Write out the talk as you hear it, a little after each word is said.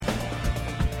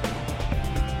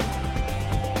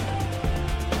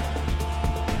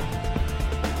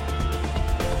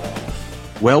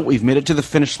Well, we've made it to the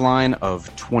finish line of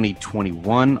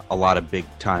 2021. A lot of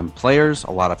big-time players, a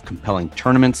lot of compelling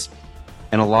tournaments,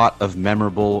 and a lot of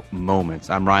memorable moments.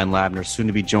 I'm Ryan Labner, soon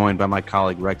to be joined by my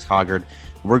colleague Rex Hoggard.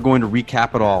 We're going to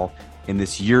recap it all in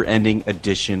this year-ending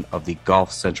edition of the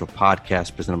Golf Central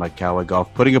podcast presented by Callaway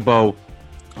Golf, putting a bow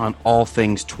on all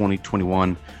things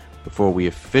 2021 before we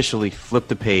officially flip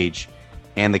the page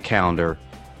and the calendar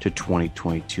to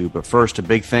 2022. But first, a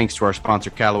big thanks to our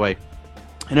sponsor, Callaway,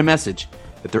 and a message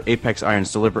that their Apex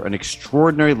irons deliver an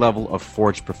extraordinary level of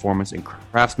forged performance and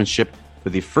craftsmanship. They're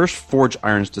the first forged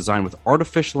irons designed with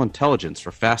artificial intelligence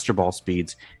for faster ball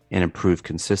speeds and improved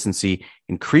consistency.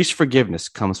 Increased forgiveness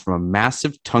comes from a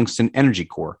massive tungsten energy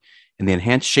core, and the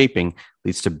enhanced shaping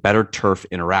leads to better turf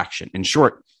interaction. In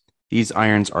short, these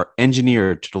irons are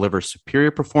engineered to deliver superior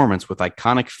performance with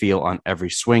iconic feel on every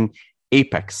swing.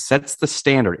 Apex sets the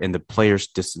standard in the player's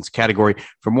distance category.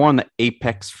 For more on the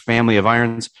Apex family of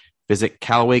irons, visit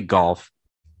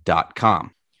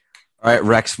CallawayGolf.com. All right,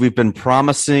 Rex, we've been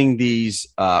promising these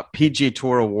PGA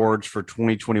Tour awards for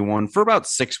 2021 for about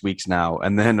 6 weeks now.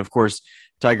 And then, of course,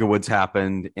 Tiger Woods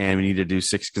happened, and we need to do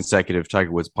 6 consecutive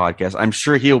Tiger Woods podcasts. I'm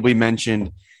sure he'll be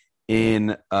mentioned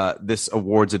in this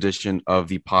awards edition of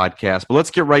the podcast. But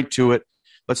let's get right to it.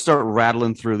 Let's start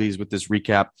rattling through these with this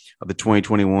recap of the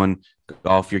 2021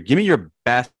 golf year. Give me your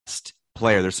best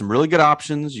player. There's some really good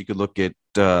options. You could look at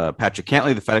Patrick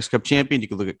Cantlay, the FedEx Cup champion. You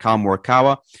could look at Collin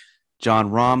Morikawa, Jon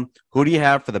Rahm. Who do you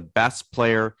have for the best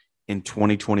player in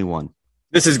 2021?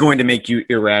 This is going to make you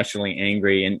irrationally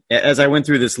angry. And as I went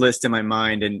through this list in my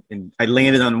mind and I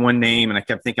landed on one name and I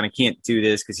kept thinking I can't do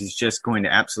this because he's just going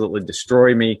to absolutely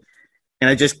destroy me. And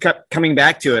I just kept coming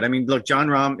back to it. I mean, look, Jon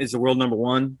Rahm is the world number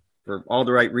one for all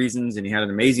the right reasons. And he had an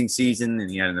amazing season and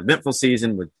he had an eventful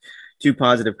season with 2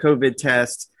 positive COVID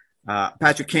tests.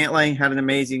 Patrick Cantlay had an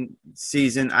amazing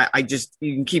season.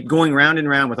 You can keep going round and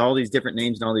round with all these different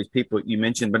names and all these people you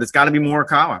mentioned, but it's got to be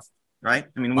Morikawa, right?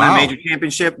 I mean, win a major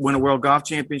championship, win a World Golf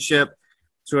Championship,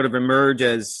 sort of emerge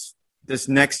as this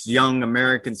next young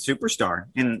American superstar.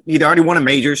 And he'd already won a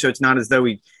major, so it's not as though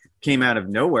he came out of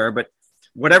nowhere. But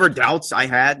whatever doubts I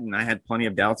had, and I had plenty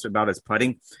of doubts about his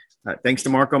putting, thanks to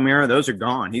Mark O'Meara, those are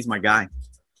gone. He's my guy.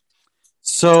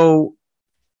 So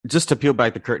just to peel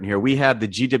back the curtain here, we had the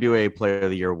GWA Player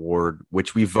of the Year award,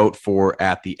 which we vote for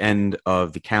at the end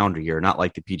of the calendar year, not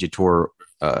like the PGA Tour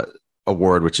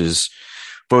award, which is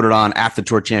voted on after the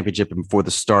Tour Championship and before the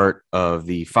start of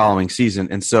the following season.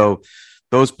 And so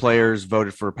those players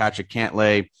voted for Patrick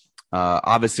Cantlay.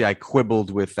 Obviously, I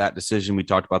quibbled with that decision. We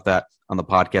talked about that on the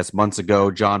podcast months ago.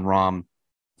 Jon Rahm,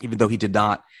 even though he did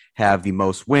not have the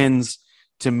most wins,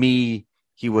 to me,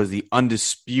 he was the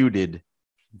undisputed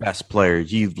best player.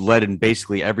 He led in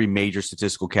basically every major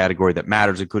statistical category that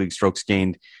matters, including strokes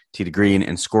gained, tee to green,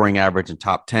 and scoring average and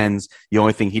top tens. The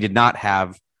only thing he did not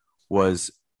have was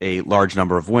a large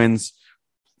number of wins.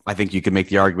 I think you could make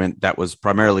the argument that was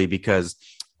primarily because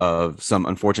of some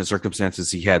unfortunate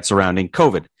circumstances he had surrounding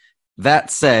COVID.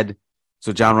 That said,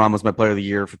 so Jon Rahm was my player of the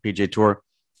year for PGA Tour.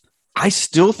 I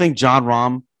still think Jon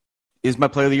Rahm is my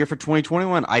player of the year for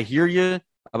 2021. I hear you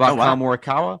about Collin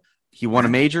Morikawa. He won a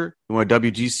major. He won a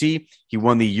WGC. He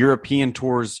won the European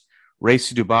Tour's Race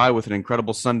to Dubai with an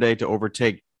incredible Sunday to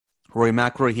overtake Rory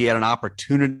McIlroy. He had an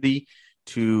opportunity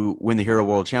to win the Hero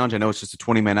World Challenge. I know it's just a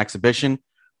 20-man exhibition,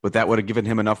 but that would have given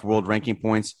him enough world ranking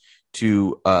points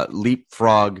to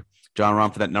leapfrog Jon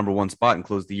Rahm for that number one spot and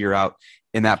close the year out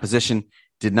in that position.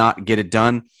 Did not get it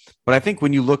done. But I think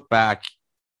when you look back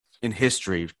in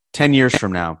history, 10 years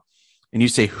from now, and you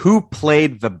say, who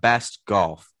played the best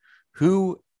golf?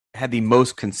 Who had the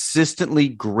most consistently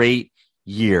great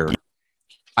year?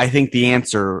 I think the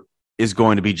answer is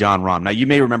going to be Jon Rahm. Now, you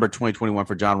may remember 2021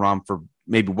 for Jon Rahm for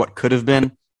maybe what could have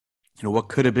been, what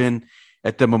could have been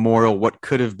at the Memorial, what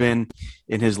could have been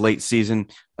in his late season,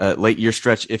 late year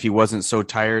stretch if he wasn't so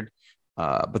tired.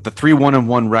 But the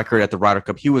 3-1-1 record at the Ryder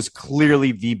Cup, he was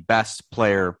clearly the best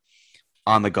player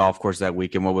on the golf course that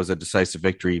week and what was a decisive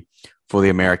victory for the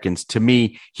Americans. To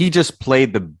me, he just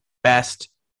played the best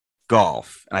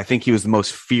golf, and I think he was the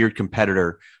most feared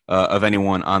competitor of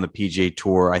anyone on the PGA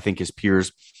Tour. I think his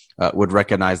peers would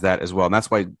recognize that as well, and that's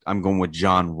why I'm going with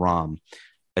Jon Rahm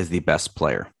as the best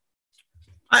player.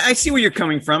 I see where you're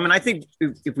coming from, and I think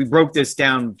if we broke this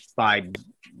down by,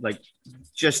 like,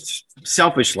 just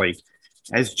selfishly,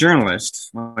 as journalists,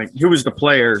 like, who was the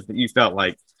player that you felt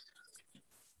like,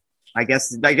 I guess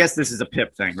this is a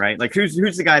Pip thing, right? Like, who's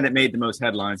the guy that made the most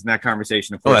headlines in that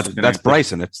conversation? Of course, that's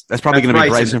Bryson. That's probably going to be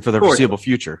Bryson for the foreseeable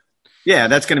future. Yeah,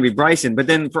 that's going to be Bryson. But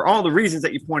then for all the reasons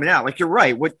that you pointed out, like, you're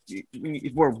right.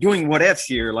 If we're doing what ifs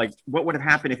here, like, what would have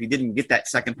happened if he didn't get that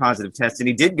second positive test and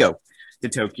he did go to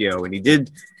Tokyo, and he did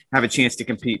have a chance to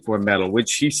compete for a medal,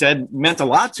 which he said meant a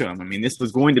lot to him. I mean, this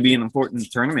was going to be an important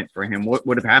tournament for him. What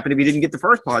would have happened if he didn't get the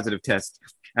first positive test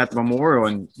at the Memorial,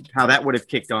 and how that would have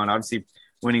kicked on, obviously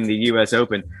winning the U.S.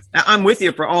 Open. Now, I'm with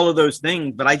you for all of those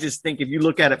things, but I just think if you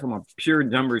look at it from a pure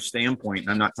numbers standpoint, and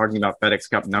I'm not talking about FedEx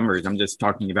Cup numbers, I'm just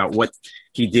talking about what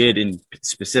he did in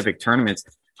specific tournaments.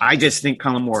 I just think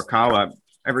Collin Morikawa,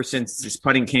 ever since his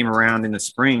putting came around in the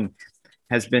spring,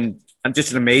 has been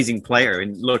just an amazing player.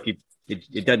 And look,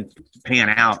 it doesn't pan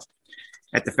out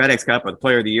at the FedEx Cup or the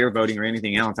Player of the Year voting or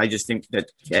anything else. I just think that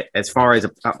as far as a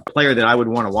player that I would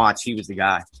want to watch, he was the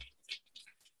guy.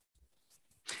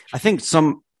 I think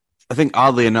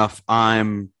oddly enough,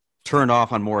 I'm turned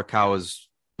off on Morikawa's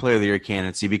Player of the Year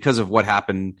candidacy because of what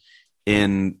happened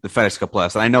in the FedEx Cup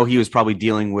last. And I know he was probably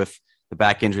dealing with the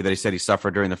back injury that he said he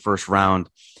suffered during the first round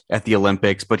at the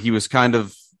Olympics, but he was kind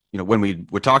of, when we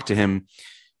would talk to him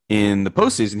in the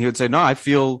postseason, he would say, no, I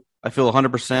feel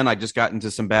 100%. I just got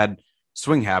into some bad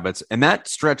swing habits. And that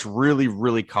stretch really,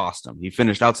 really cost him. He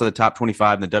finished outside the top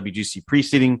 25 in the WGC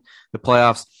preceding the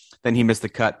playoffs. Then he missed the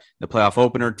cut, the playoff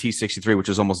opener, T63, which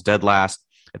was almost dead last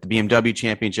at the BMW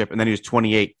Championship. And then he was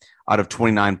 28 out of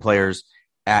 29 players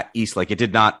at Eastlake. It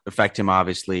did not affect him,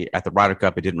 obviously, at the Ryder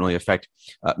Cup. It didn't really affect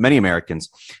many Americans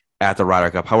at the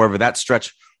Ryder Cup. However, that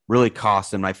stretch really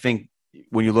cost him. I think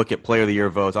when you look at Player of the Year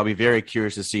votes, I'll be very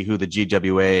curious to see who the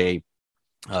GWA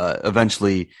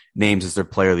eventually names as their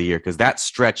Player of the Year, because that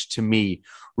stretch to me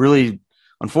really,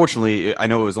 unfortunately, I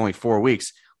know it was only 4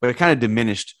 weeks, but it kind of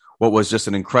diminished what was just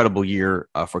an incredible year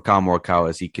for Collin Morikawa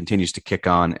as he continues to kick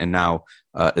on and now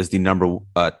is the number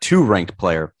 2 ranked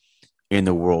player in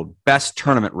the world. Best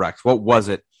tournament Rex. What was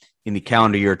it in the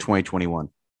calendar year 2021?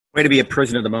 Way to be a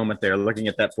prisoner of the moment there, looking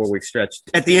at that 4-week stretch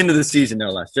at the end of the season, no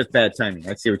less. Just bad timing.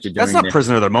 I see what you're doing. That's not there.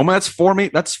 Prisoner of the moment.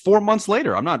 That's 4 months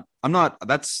later. I'm not.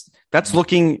 That's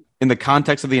looking in the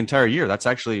context of the entire year. That's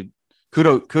actually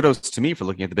kudos to me for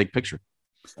looking at the big picture.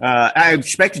 I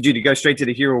expected you to go straight to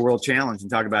the Hero World Challenge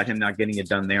and talk about him not getting it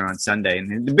done there on Sunday.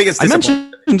 And the biggest I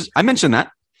mentioned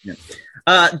that. Yeah.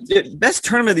 Best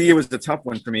tournament of the year was the tough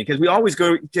one for me because we always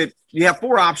go to, you have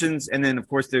 4 options, and then of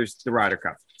course there's the Ryder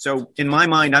Cup. So in my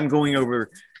mind, I'm going over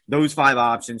those 5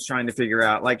 options, trying to figure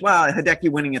out Hideki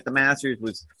winning at the Masters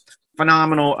was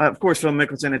phenomenal. Of course, Phil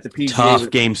Mickelson at the PGA. Tough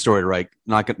game story, right?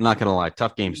 Not gonna lie,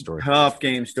 tough game story. Tough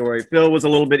game story. Phil was a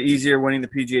little bit easier winning the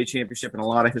PGA Championship and a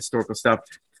lot of historical stuff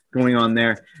going on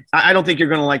there. I don't think you're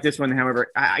going to like this one.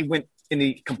 However, I went in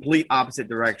the complete opposite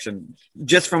direction,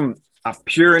 just from a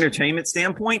pure entertainment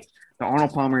standpoint. The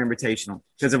Arnold Palmer Invitational,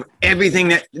 because of everything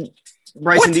that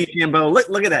Bryson DeChambeau.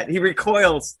 Look at that. He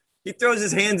recoils. He throws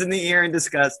his hands in the air in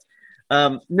disgust.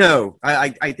 No,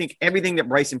 I think everything that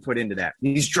Bryson put into that.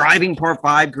 He's driving par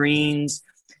 5 greens.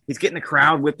 He's getting the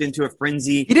crowd whipped into a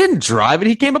frenzy. He didn't drive it.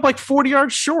 He came up like 40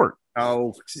 yards short.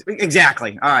 Oh,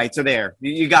 exactly. All right, so there.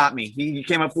 You got me. He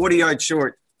came up 40 yards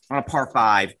short on a par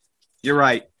 5. You're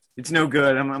right. It's no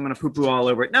good. I'm going to poo-poo all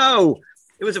over it. No,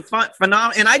 it was a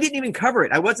phenomenal. And I didn't even cover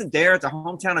it. I wasn't there at the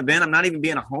hometown event. I'm not even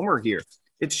being a homer here.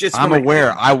 It's just. I'm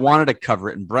aware. I wanted to cover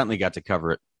it, and Brentley got to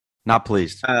cover it. Not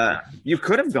pleased. You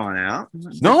could have gone out.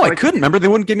 No, I couldn't. Remember, they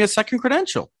wouldn't give me a second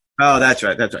credential. Oh, that's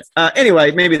right. That's right.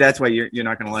 Anyway, maybe that's why you're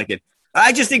not going to like it.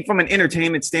 I just think from an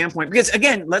entertainment standpoint, because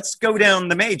again, let's go down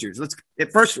the majors.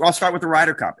 First, I'll start with the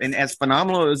Ryder Cup, and as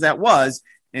phenomenal as that was,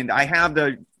 and I have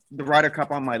the Ryder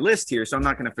Cup on my list here, so I'm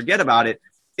not going to forget about it.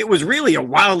 It was really a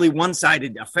wildly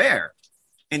one-sided affair,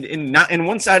 and not in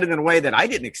one-sided in a way that I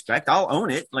didn't expect. I'll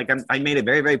own it. I made a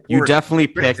very, very poor. You definitely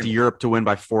picked Europe to win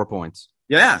by 4 points.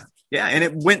 Yeah, and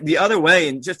it went the other way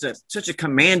in just such a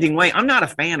commanding way. I'm not a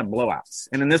fan of blowouts,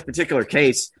 and in this particular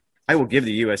case, I will give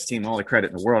the U.S. team all the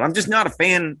credit in the world. I'm just not a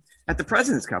fan at the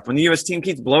President's Cup when the U.S. team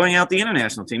keeps blowing out the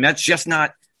international team. That's just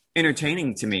not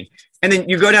entertaining to me. And then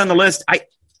you go down the list.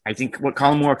 I think what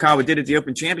Collin Morikawa did at the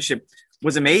Open Championship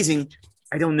was amazing.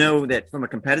 I don't know that from a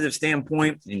competitive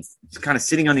standpoint and kind of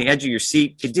sitting on the edge of your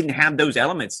seat, it didn't have those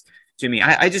elements to me.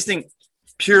 I just think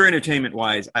pure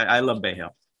entertainment-wise, I love Bay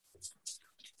Hill.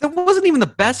 That wasn't even the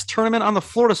best tournament on the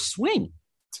Florida swing.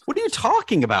 What are you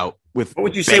talking about? What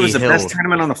would you say was the best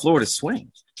tournament on the Florida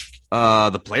swing?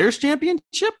 The Players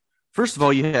Championship? First of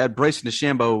all, you had Bryson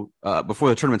DeChambeau before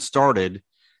the tournament started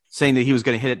saying that he was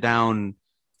going to hit it down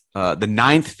the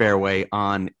 9th fairway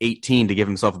on 18 to give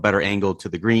himself a better angle to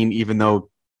the green, even though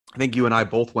I think you and I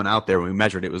both went out there when we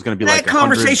measured it. It was going to be that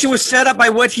conversation was set up by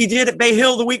what he did at Bay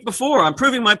Hill the week before. I'm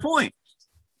proving my point.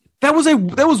 That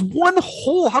was one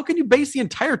hole. How can you base the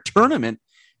entire tournament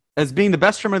as being the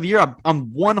best tournament of the year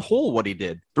on one hole what he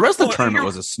did. The rest of the tournament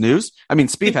was a snooze. I mean,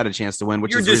 Spieth had a chance to win,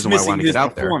 which is the reason why I wanted to get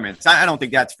out there. I don't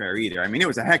think that's fair either. I mean, it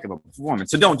was a heck of a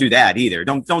performance. So don't do that either.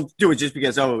 Don't do it just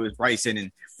because, it was Bryson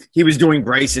and he was doing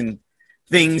Bryson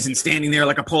things and standing there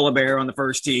like a polar bear on the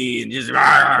first tee and just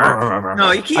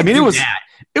no, you can't.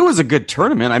 It was a good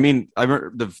tournament. I mean, I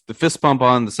remember the fist bump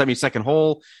on the 72nd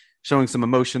hole, showing some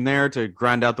emotion there to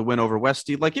grind out the win over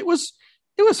Westy. Like it was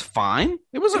fine.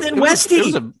 It was a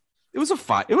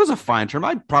fine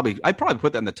tournament. I'd probably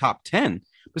put that in the top 10.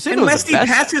 But and Westy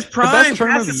past his prime,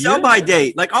 past the sell-by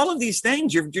date, like all of these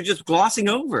things, you're just glossing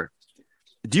over.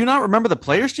 Do you not remember the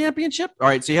Players Championship? All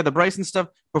right, so you had the Bryson stuff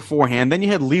beforehand. Then you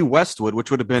had Lee Westwood, which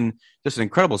would have been just an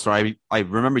incredible story. I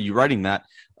remember you writing that.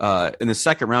 In the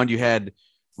second round, you had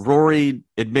Rory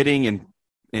admitting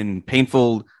in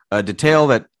painful detail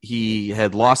that he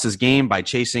had lost his game by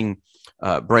chasing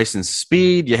Bryson's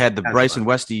speed. You had the Bryson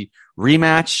Westy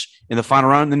rematch in the final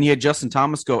round. And then you had Justin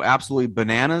Thomas go absolutely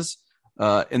bananas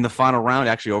in the final round,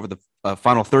 actually over the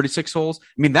final 36 holes.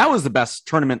 I mean, that was the best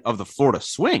tournament of the Florida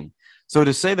swing. So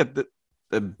to say that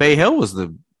the Bay Hill was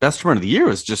the best tournament of the year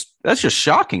that's just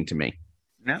shocking to me.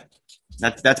 Yeah,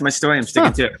 that's my story. I'm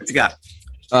sticking to it. What you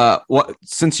got?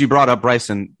 Since you brought up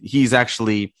Bryson, he's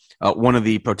actually one of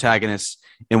the protagonists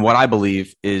in what I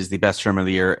believe is the best tournament of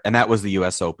the year, and that was the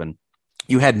U.S. Open.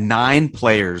 You had 9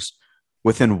 players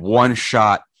within one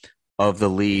shot of the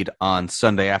lead on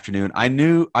Sunday afternoon. I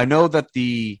know that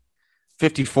the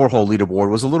 54-hole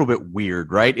leaderboard was a little bit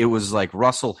weird, right? It was like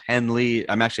Russell Henley.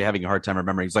 I'm actually having a hard time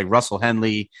remembering. It's like Russell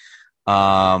Henley. It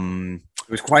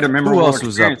was quite a memorable. Who else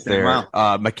was up there?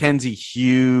 Wow. Mackenzie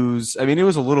Hughes. I mean, it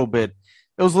was a little bit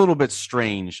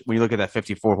strange when you look at that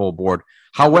 54-hole board.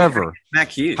 However,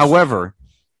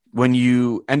 when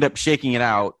you end up shaking it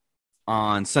out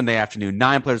on Sunday afternoon,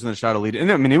 9 players in the shot of lead,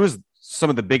 and I mean, it was some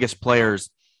of the biggest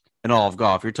players in all of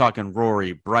golf. You're talking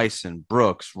Rory, Bryson,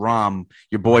 Brooks, Rahm,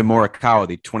 your boy Morikawa,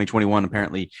 the 2021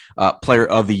 apparently player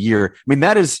of the year. I mean,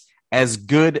 that is as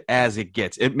good as it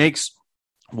gets. It makes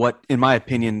what, in my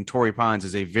opinion, Torrey Pines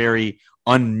is a very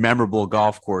unmemorable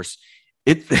golf course.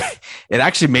 It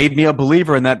actually made me a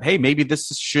believer in that, hey, maybe this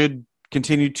should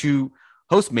continue to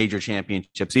host major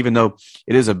championships, even though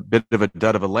it is a bit of a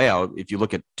dud of a layout. If you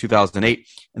look at 2008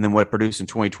 and then what it produced in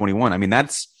 2021, I mean,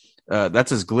 that's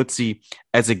as glitzy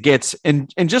as it gets.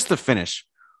 And just the finish,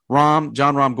 Jon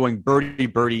Rahm going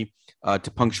birdie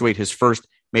to punctuate his first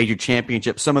major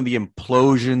championship. Some of the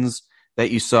implosions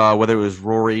that you saw, whether it was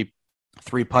Rory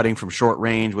 3-putting from short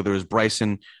range, whether it was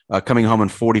Bryson coming home in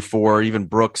 44, even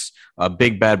Brooks,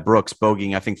 big bad Brooks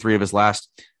bogeying, I think 3 of his last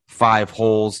 5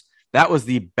 holes. That was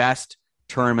the best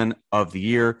tournament of the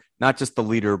year, not just the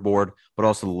leaderboard, but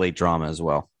also the late drama as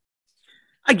well.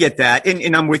 I get that,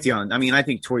 and I'm with you on. I mean, I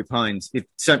think Torrey Pines, if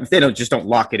they don't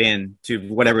lock it in to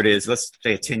whatever it is, let's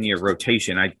say a 10-year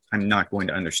rotation, I'm not going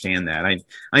to understand that.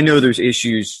 I know there's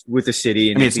issues with the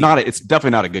city. And I mean, it's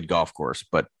definitely not a good golf course,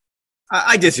 but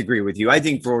I disagree with you. I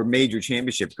think for major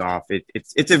championship golf,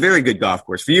 it's a very good golf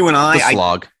course. For you and I,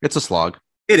 it's a slog.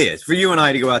 It is. For you and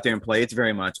I to go out there and play, it's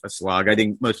very much a slog. I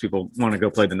think most people want to go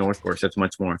play the North Course. That's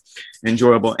much more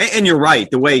enjoyable. And you're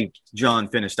right. The way John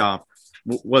finished off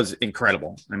was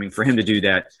incredible. I mean, for him to do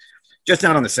that, just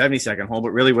not on the 72nd hole, but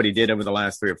really what he did over the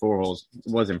last 3 or 4 holes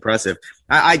was impressive.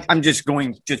 I'm just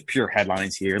going pure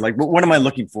headlines here. Like, what am I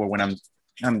looking for when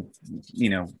I'm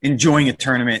enjoying a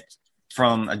tournament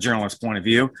from a journalist's point of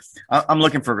view? I'm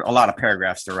looking for a lot of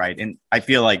paragraphs to write, and I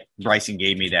feel like Bryson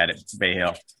gave me that at Bay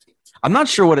Hill. I'm not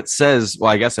sure what it says. Well,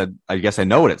 I guess I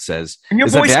know what it says. And your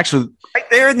voice actually right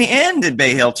there in the end at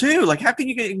Bay Hill too. Like, how can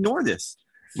you ignore this?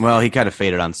 Well, he kind of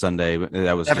faded on Sunday.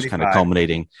 That was 75. Just kind of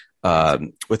culminating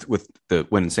with the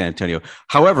win in San Antonio.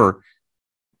 However,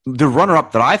 the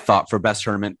runner-up that I thought for best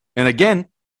tournament, and again,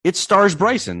 it stars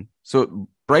Bryson. So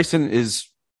Bryson is,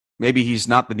 maybe he's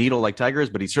not the needle like Tiger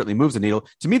is, but he certainly moves the needle.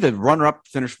 To me, the runner-up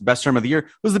finish for best tournament of the year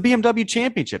was the BMW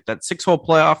Championship, that 6-hole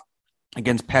playoff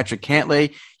against Patrick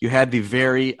Cantlay. You had the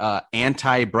very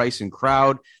anti-Bryson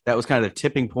crowd. That was kind of the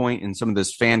tipping point in some of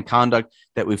this fan conduct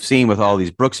that we've seen with all these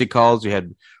Brooksy calls. You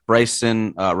had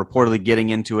Bryson reportedly getting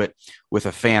into it with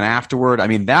a fan afterward. I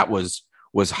mean, that was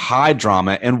high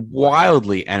drama and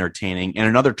wildly entertaining in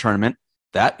another tournament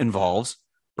that involves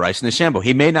Bryson DeChambeau.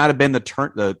 He may not have been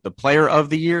the player of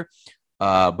the year,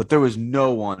 but there was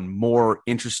no one more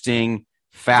interesting,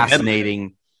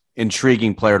 fascinating,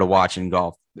 intriguing player to watch in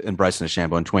golf than Bryson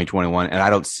DeChambeau in 2021. And I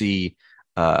don't see,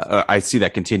 I see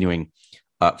that continuing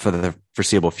for the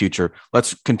foreseeable future.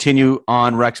 Let's continue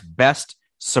on, Rex. Best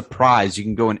surprise. You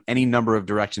can go in any number of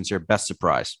directions here. Best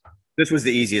surprise. This was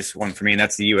the easiest one for me, and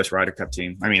that's the U.S. Ryder Cup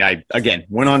team. I mean, I again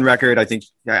went on record. I think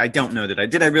I don't know that I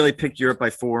did. I really pick Europe by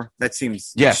 4. That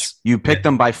seems yes. You picked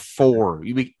them by 4.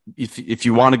 If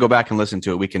you want to go back and listen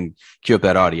to it, we can cue up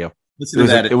that audio.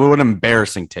 It was an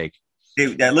embarrassing take.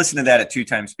 Listen to that at 2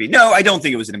 times speed. No, I don't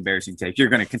think it was an embarrassing take. You're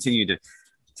going to continue to.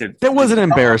 That was an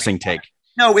embarrassing take.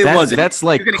 No, it wasn't. That's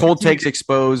like cold takes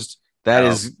exposed.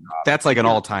 That's like an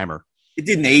all timer. It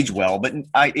didn't age well, but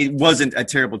it wasn't a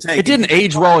terrible take. It didn't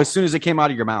age well as soon as it came out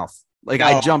of your mouth. Like,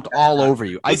 I jumped all over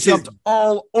you. I jumped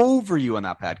all over you on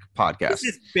that podcast. This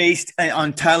is based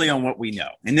entirely on what we know.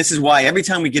 And this is why every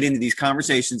time we get into these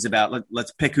conversations about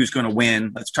let's pick who's going to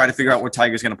win, let's try to figure out what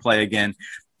Tiger's going to play again.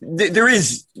 There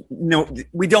is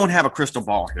we don't have a crystal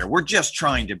ball here. We're just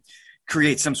trying to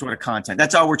create some sort of content.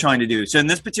 That's all we're trying to do. So in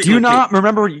this particular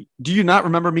do you not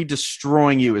remember me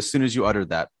destroying you as soon as you uttered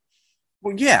that?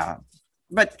 Well, yeah.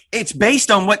 But it's based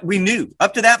on what we knew.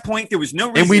 Up to that point, there was no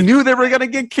reason. And we knew they were going to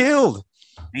get killed.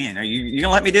 Man, are you going to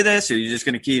let me do this, or are you just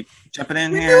going to keep jumping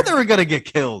in here? We knew they were going to get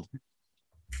killed.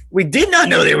 We did not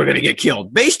know they were going to get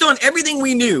killed. Based on everything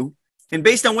we knew, and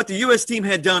based on what the U.S. team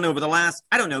had done over the last,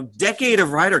 decade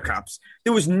of Ryder Cups,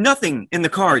 there was nothing in the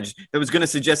cards that was going to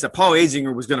suggest that Paul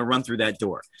Azinger was going to run through that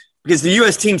door. Because the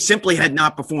U.S. team simply had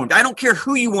not performed. I don't care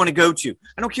who you want to go to.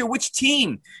 I don't care which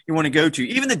team you want to go to.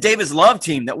 Even the Davis Love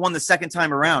team that won the second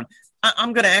time around,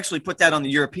 I'm going to actually put that on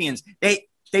the Europeans.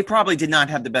 They probably did not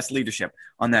have the best leadership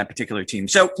on that particular team.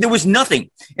 So there was nothing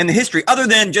in the history other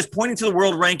than just pointing to the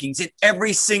world rankings in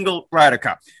every single Ryder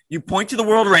Cup. You point to the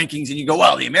world rankings and you go,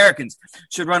 well, the Americans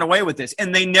should run away with this.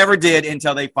 And they never did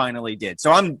until they finally did.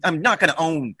 So I'm not going to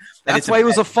own that. That's why it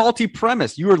was a faulty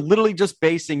premise. You were literally just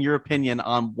basing your opinion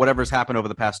on whatever's happened over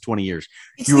the past 20 years.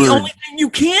 It's the only thing you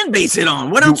can base it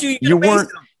on. What else are you going to base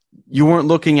it on? You weren't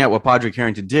looking at what Padraig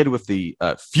Harrington did with the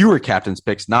fewer captain's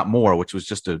picks, not more, which was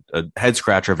just a head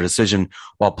scratcher of a decision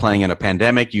while playing in a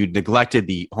pandemic. You neglected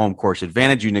the home course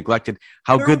advantage. You neglected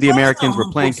how good the Americans were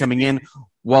playing coming in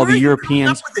while the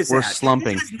Europeans were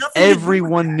slumping.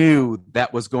 Everyone knew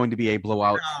that was going to be a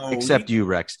blowout, except you,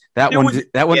 Rex. That one aged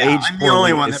poorly. I'm the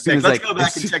only one that picked. Let's go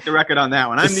back and check the record on that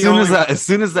one. As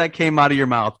soon as that came out of your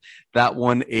mouth, that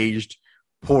one aged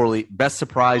poorly. Best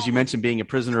surprise, you mentioned being a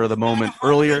prisoner of the moment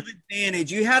earlier.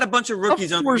 Advantage. You had a bunch of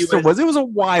rookies on the US. It was a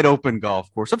wide open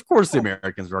golf course. Of course, the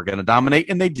Americans were going to dominate,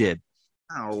 and they did.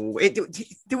 Oh,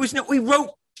 there was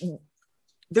no.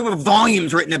 There were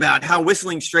volumes written about how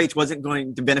Whistling Straits wasn't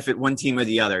going to benefit one team or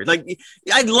the other. Like,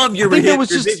 I love your. That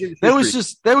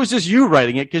was just you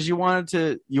writing it because you wanted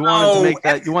to make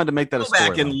that a story. Go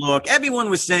back and look. Everyone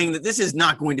was saying that this is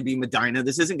not going to be Medina.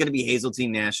 This isn't going to be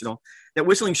Hazeltine National. That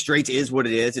Whistling Straits is what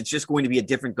it is. It's just going to be a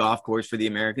different golf course for the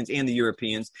Americans and the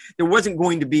Europeans. There wasn't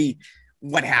going to be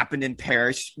what happened in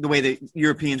Paris, the way the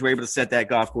Europeans were able to set that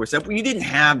golf course up. You didn't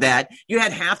have that. You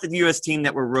had half the U.S. team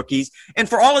that were rookies. And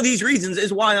for all of these reasons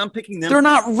is why I'm picking them. They're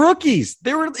not rookies.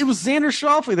 It was Xander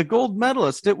Schauffele, the gold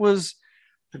medalist. It was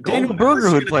Daniel Berger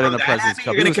who had played in the President's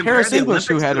Cup. It was Harris English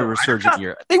who had a resurgent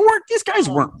year. These guys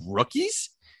weren't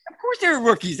rookies. Of course they were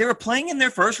rookies. They were playing in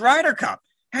their first Ryder Cup.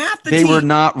 Half the team. They were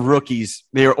not rookies.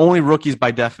 They are only rookies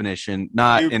by definition,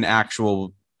 not in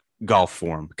actual golf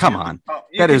form. Come on.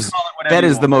 That is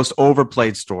the most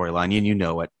overplayed storyline, and you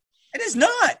know it. It is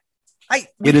not.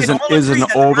 It is an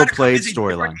overplayed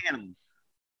storyline.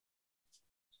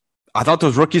 I thought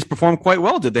those rookies performed quite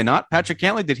well, did they not? Patrick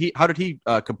Cantlay, how did he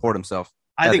comport himself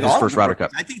at his first Ryder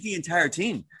Cup? I think the entire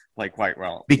team played quite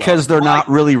well. Because they're not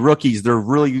really rookies. They're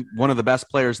really one of the best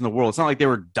players in the world. It's not like they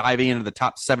were diving into the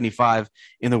top 75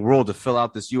 in the world to fill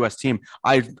out this U.S. team.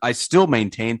 I still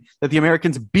maintain that the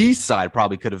Americans' B side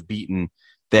probably could have beaten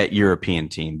that European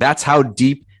team. That's how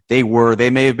deep they were. They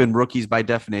may have been rookies by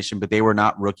definition, but they were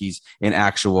not rookies in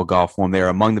actual golf form. They are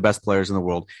among the best players in the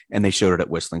world, and they showed it at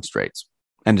Whistling Straits.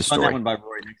 End of story.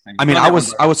 I mean, I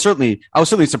was certainly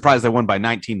surprised they won by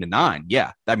 19-9.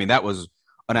 Yeah, I mean that was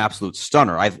an absolute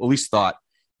stunner. I at least thought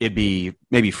it'd be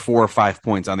maybe 4 or 5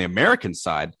 points on the American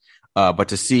side, but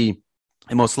to see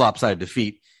a most lopsided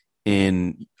defeat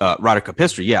in Ryder Cup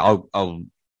history, yeah, I'll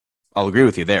agree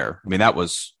with you there. I mean that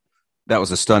was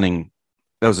a stunning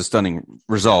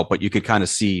result, but you could kind of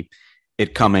see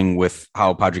it coming with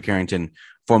how Padraig Harrington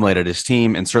formulated his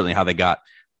team and certainly how they got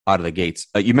out of the gates.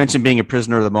 You mentioned being a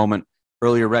prisoner of the moment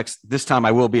earlier, Rex. This time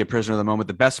I will be a prisoner of the moment.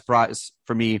 The best surprise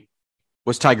for me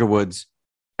was Tiger Woods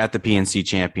at the PNC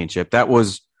Championship. That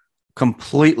was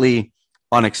completely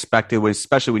unexpected,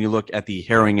 especially when you look at the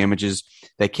harrowing images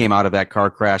that came out of that car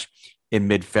crash in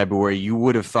mid-February. You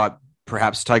would have thought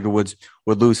perhaps Tiger Woods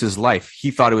would lose his life.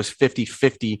 He thought it was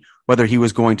 50-50 whether he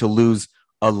was going to lose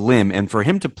a limb. And for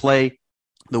him to play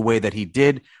the way that he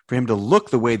did, for him to look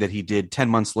the way that he did 10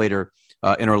 months later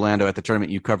in Orlando at the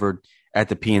tournament you covered at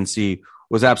the PNC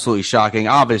was absolutely shocking.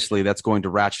 Obviously, that's going to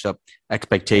ratchet up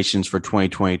expectations for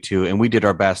 2022. And we did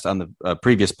our best on the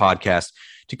previous podcast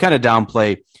to kind of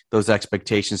downplay those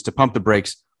expectations, to pump the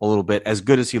brakes a little bit. As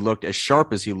good as he looked, as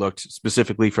sharp as he looked,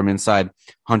 specifically from inside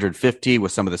 150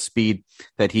 with some of the speed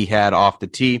that he had off the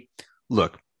tee.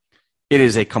 Look, it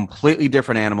is a completely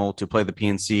different animal to play the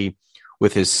PNC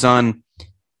with his son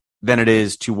than it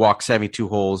is to walk 72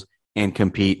 holes and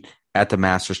compete at the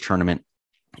Masters tournament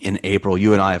in April.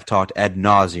 You and I have talked ad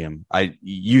nauseum.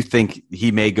 You think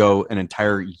he may go an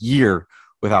entire year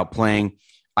without playing.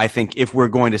 I think if we're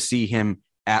going to see him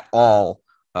at all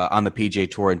on the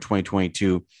PGA Tour in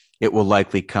 2022, it will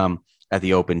likely come at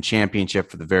the Open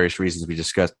Championship for the various reasons we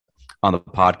discussed on the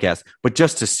podcast. But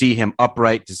just to see him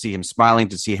upright, to see him smiling,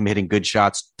 to see him hitting good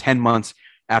shots 10 months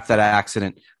after that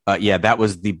accident, that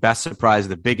was the best surprise,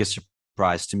 the biggest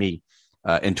surprise to me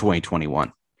in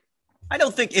 2021. I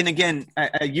don't think, and again,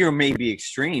 a year may be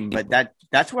extreme, but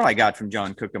that's what I got from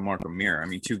John Cook and Mark O'Meara. I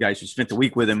mean, two guys who spent the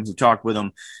week with him, who talked with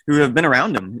him, who have been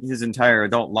around him his entire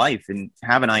adult life and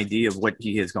have an idea of what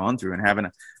he has gone through and have an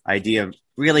idea of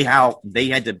really how they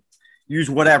had to use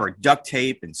whatever, duct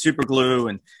tape and super glue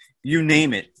and you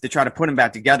name it, to try to put him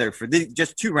back together for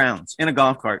just 2 rounds in a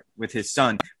golf cart with his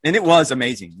son. And it was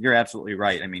amazing. You're absolutely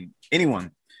right. I mean,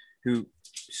 anyone who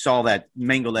saw that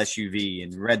mangled SUV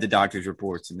and read the doctor's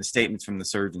reports and the statements from the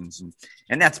surgeons.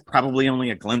 And that's probably only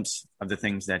a glimpse of the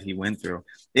things that he went through.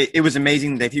 It was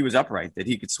amazing that he was upright, that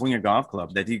he could swing a golf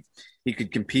club, that he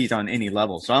could compete on any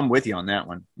level. So I'm with you on that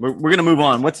one. We're going to move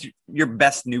on. What's your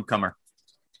best newcomer?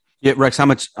 Yeah, Rex, how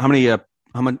much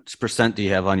percent do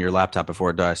you have on your laptop before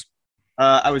it dies?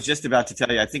 I was just about to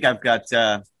tell you, I think I've got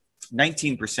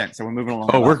 19%. So we're moving along.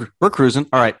 Oh, we're cruising.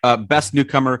 All right. Best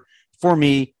newcomer for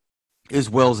me is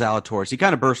Will Zalatoris. He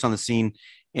kind of burst on the scene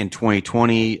in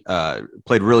 2020,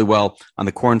 played really well on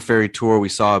the Korn Ferry Tour. We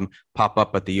saw him pop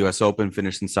up at the U.S. Open,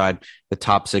 finish inside the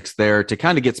top 6 there to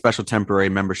kind of get special temporary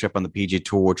membership on the PGA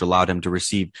Tour, which allowed him to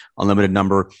receive a limited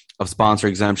number of sponsor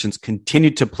exemptions.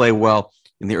 Continued to play well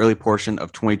in the early portion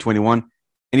of 2021,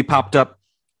 and he popped up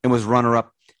and was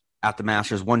runner-up at the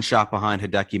Masters, 1 shot behind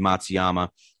Hideki Matsuyama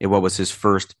in what was his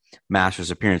first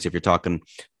Masters appearance, if you're talking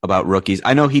about rookies.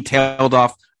 I know he tailed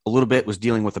off a little bit, was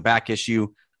dealing with a back issue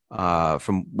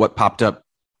from what popped up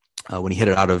when he hit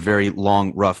it out of a very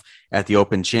long rough at the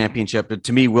Open Championship. But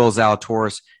to me, Will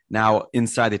Zalatoris now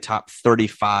inside the top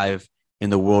 35 in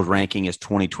the world ranking as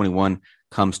 2021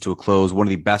 comes to a close. One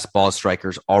of the best ball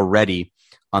strikers already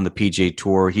on the PGA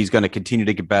Tour. He's going to continue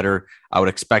to get better. I would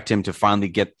expect him to finally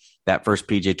get that first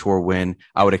PGA Tour win.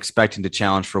 I would expect him to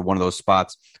challenge for one of those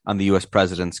spots on the U.S.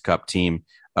 President's Cup team.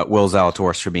 Will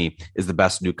Zalatoris, for me, is the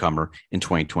best newcomer in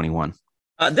 2021.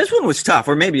 This one was tough,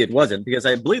 or maybe it wasn't, because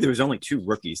I believe there was only 2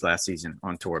 rookies last season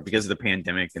on tour because of the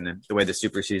pandemic and the way the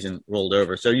super season rolled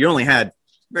over. So you only had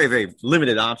very, very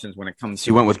limited options when it comes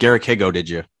to... You went with Garrick Higo, did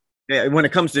you? Yeah, when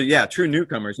it comes to, true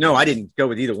newcomers. No, I didn't go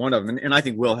with either one of them. And I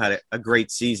think Will had a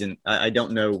great season. I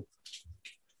don't know.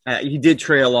 He did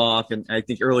trail off, and I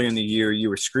think early in the year you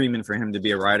were screaming for him to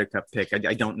be a Ryder Cup pick.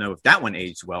 I don't know if that one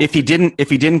aged well. If he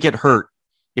didn't get hurt,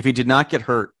 if he did not get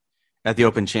hurt at the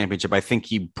Open Championship, I think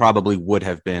he probably would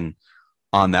have been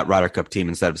on that Ryder Cup team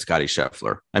instead of Scottie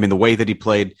Scheffler. I mean, the way that he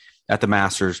played at the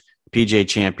Masters, PGA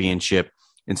Championship,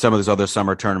 and some of those other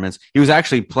summer tournaments, he was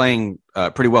actually playing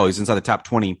pretty well. He was inside the top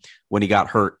 20 when he got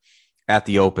hurt at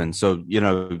the Open. So,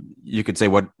 you could say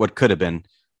what could have been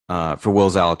for Will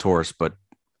Zalatoris,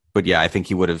 but yeah, I think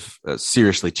he would have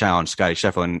seriously challenged Scottie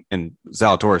Scheffler, and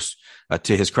Zalatoris,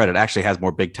 to his credit, actually has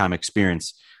more big-time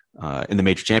experience in the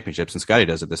major championships than Scottie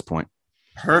does at this point.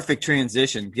 Perfect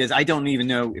transition, because I don't even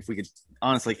know if we could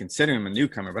honestly consider him a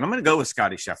newcomer, but I'm going to go with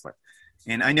Scottie Scheffler.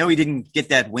 And I know he didn't get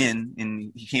that win,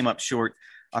 and he came up short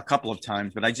a couple of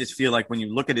times, but I just feel like when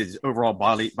you look at his overall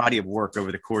body of work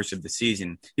over the course of the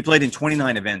season, he played in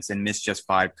 29 events and missed just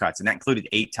 5 cuts, and that included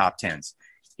 8 top 10s.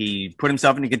 He put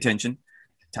himself into contention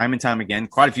time and time again,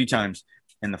 quite a few times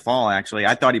in the fall, actually.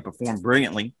 I thought he performed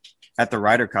brilliantly at the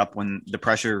Ryder Cup when the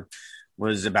pressure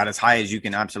was about as high as you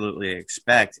can absolutely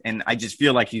expect. And I just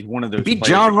feel like he's one of those beat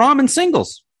John Rahm in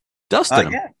singles. Dusted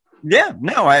him. Yeah.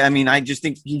 No, I mean, I just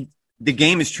think the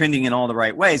game is trending in all the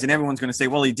right ways, and everyone's going to say,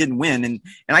 well, he didn't win. And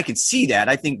I can see that.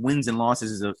 I think wins and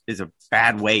losses is a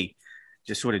bad way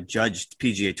to sort of judge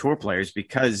PGA Tour players,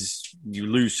 because you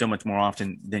lose so much more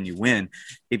often than you win.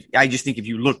 I just think if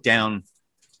you look down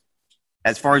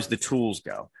as far as the tools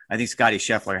go, I think Scottie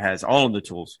Scheffler has all of the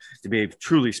tools to be a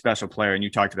truly special player. And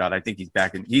you talked about, I think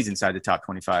he's inside the top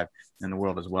 25 in the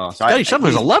world as well. So Scottie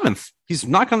Scheffler's 11th. He's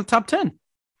knocking on the top 10.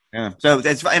 Yeah. So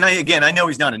that's, and I know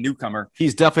he's not a newcomer.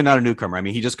 He's definitely not a newcomer. I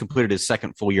mean, he just completed his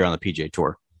second full year on the PGA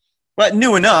Tour. But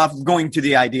new enough, going to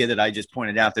the idea that I just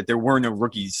pointed out that there were no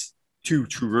rookies, two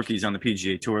true rookies on the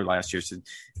PGA Tour last year. So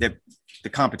the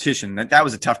competition, that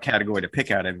was a tough category to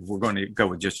pick out of if we're going to go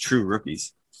with just true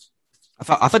rookies.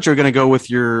 I thought you were going to go with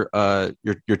your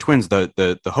twins,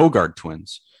 the Hogard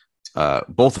twins,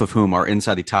 both of whom are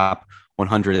inside the top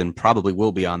 100 and probably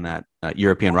will be on that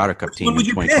European Ryder Cup team in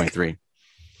 2023. Pick?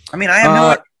 I mean, I have no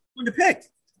idea who to pick.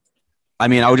 I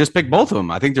mean, I would just pick both of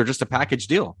them. I think they're just a package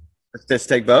deal. Let's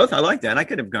take both. I like that. I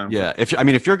could have gone. Yeah. If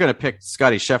you're going to pick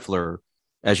Scotty Scheffler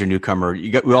as your newcomer,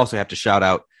 we also have to shout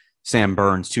out Sam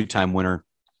Burns, 2-time winner,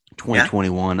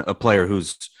 2021, a player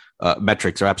whose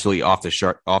metrics are absolutely off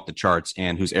the charts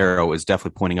and whose arrow is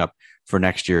definitely pointing up for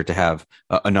next year to have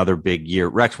another big year.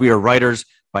 Rex, we are writers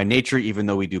by nature, even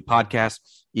though we do podcasts,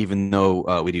 even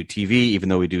though we do TV, even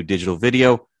though we do digital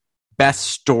video. Best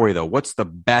story, though. What's the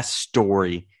best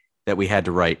story that we had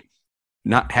to write?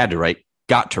 Not had to write,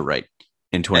 got to write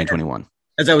in 2021.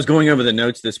 As I was going over the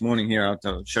notes this morning here,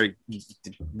 I'll show you.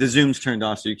 The Zoom's turned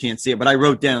off, so you can't see it. But I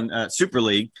wrote down Super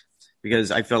League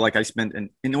because I felt like I spent an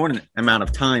inordinate amount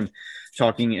of time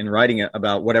talking and writing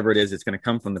about whatever it is that's going to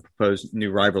come from the proposed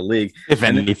new rival league. If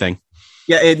anything.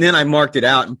 And then I marked it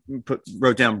out and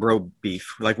wrote down bro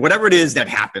beef. Like whatever it is that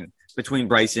happened between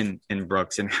Bryson and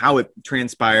Brooks and how it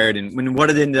transpired and what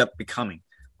it ended up becoming.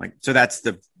 Like, so that's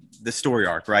the story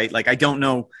arc, right? Like, I don't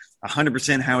know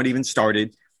 100% how it even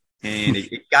started. And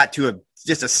it got to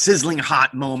just a sizzling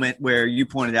hot moment where you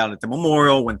pointed out at the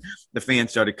Memorial when the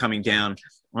fans started coming down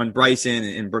on Bryson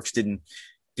and Brooks didn't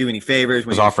do any favors.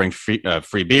 Was offering free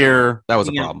beer. That was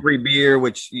a problem. Free beer,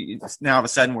 which now all of a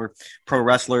sudden we're pro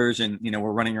wrestlers and,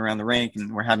 we're running around the rink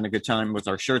and we're having a good time with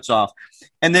our shirts off.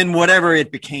 And then whatever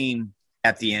it became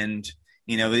at the end,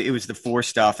 it was the four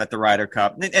stuff at the Ryder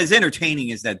Cup. As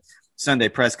entertaining as that Sunday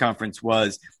press conference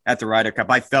was at the Ryder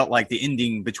Cup, I felt like the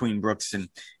ending between Brooks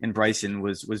and Bryson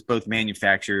was both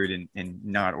manufactured and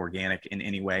not organic in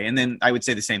any way. And then I would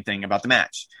say the same thing about the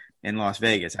match in Las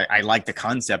Vegas. I like the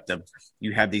concept of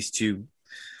you have these two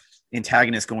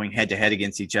antagonists going head to head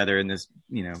against each other in this,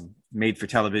 made for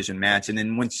television match. And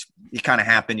then once it kind of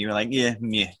happened, you're like, yeah,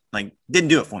 like didn't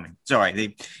do it for me. It's all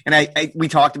right. We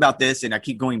talked about this and I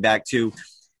keep going back to,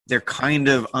 they're kind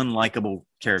of unlikable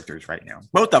characters right now.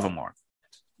 Both of them are.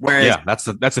 Whereas, that's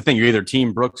the thing. You're either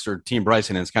Team Brooks or Team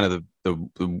Bryson. And it's kind of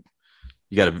the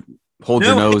you got to hold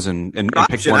your nose and pick one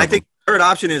of them. I think the third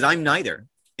option is I'm neither.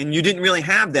 And you didn't really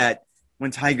have that when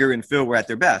Tiger and Phil were at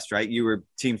their best, right? You were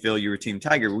Team Phil, you were Team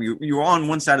Tiger. You were on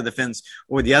one side of the fence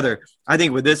or the other. I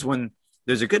think with this one,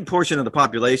 there's a good portion of the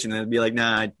population that would be like,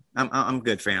 nah, I'm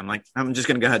good, fam. Like, I'm just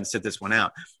going to go ahead and sit this one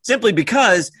out. Simply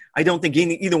because I don't think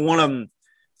either one of them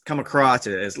come across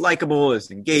as likable,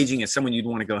 as engaging, as someone you'd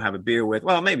want to go have a beer with.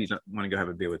 Well, maybe you don't want to go have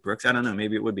a beer with Brooks. I don't know.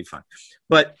 Maybe it would be fun.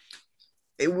 But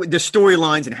the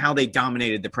storylines and how they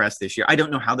dominated the press this year, I don't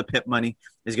know how the PIP money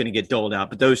is going to get doled out,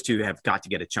 but those two have got to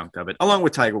get a chunk of it, along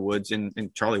with Tiger Woods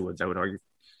and Charlie Woods, I would argue.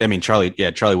 I mean,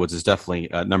 Charlie Woods is definitely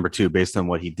number two based on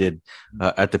what he did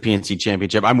at the PNC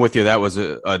Championship. I'm with you. That was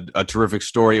a terrific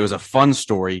story. It was a fun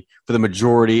story for the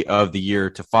majority of the year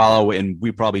to follow, and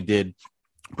we probably did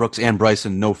Brooks and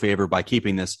Bryson no favor by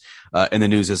keeping this in the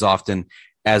news as often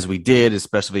as we did,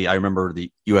 especially I remember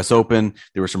the U.S. Open.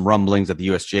 There were some rumblings that the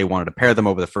USGA wanted to pair them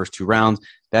over the first two rounds.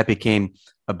 That became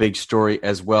a big story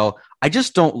as well. I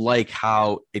just don't like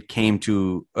how it came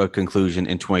to a conclusion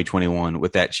in 2021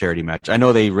 with that charity match. I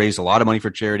know they raised a lot of money for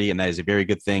charity, and that is a very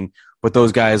good thing, but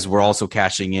those guys were also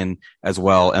cashing in as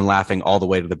well and laughing all the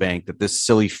way to the bank that this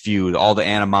silly feud, all the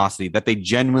animosity that they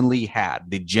genuinely had,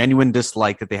 the genuine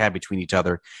dislike that they had between each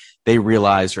other, they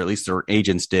realized, or at least their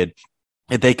agents did,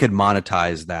 that they could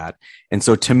monetize that. And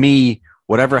so to me,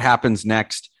 whatever happens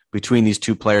next between these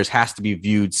two players has to be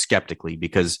viewed skeptically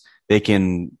because they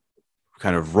can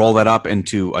kind of roll that up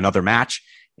into another match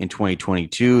in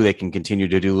 2022. They can continue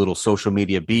to do little social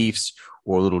media beefs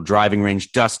or little driving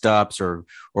range dust ups or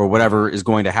whatever is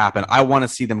going to happen. I want to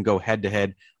see them go head to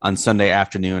head on Sunday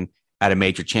afternoon at a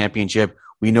major championship.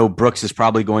 We know Brooks is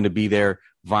probably going to be there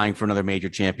vying for another major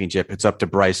championship. It's up to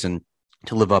Bryson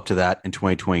to live up to that in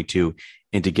 2022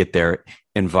 and to get there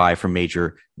and vie for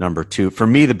major number two. For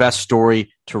me, the best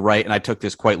story to write, and I took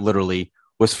this quite literally,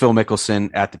 was Phil Mickelson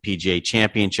at the PGA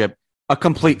Championship. A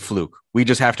complete fluke. We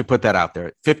just have to put that out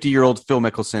there. 50-year-old Phil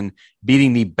Mickelson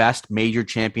beating the best major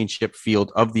championship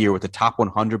field of the year with the top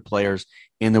 100 players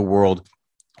in the world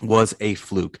was a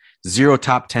fluke. 0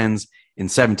 top 10s in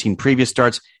 17 previous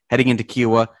starts. Heading into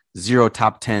Kiowa, 0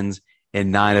 top 10s in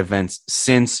 9 events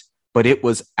since. But it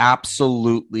was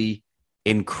absolutely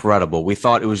incredible. We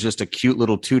thought it was just a cute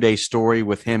little 2-day story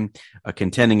with him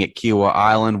contending at Kiawah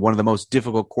Island, one of the most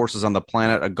difficult courses on the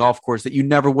planet, a golf course that you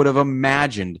never would have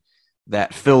imagined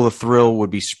that Phil the Thrill would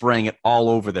be spraying it all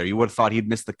over there. You would have thought he'd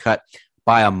missed the cut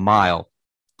by a mile.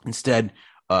 Instead,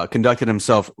 conducted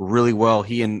himself really well.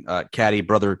 He and caddy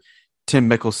brother Tim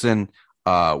Mickelson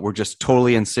were just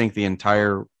totally in sync the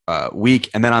entire week.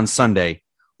 And then on Sunday,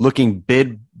 looking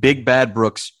big bad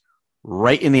Brooks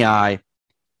right in the eye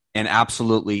and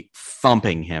absolutely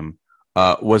thumping him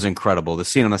was incredible. The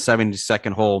scene on the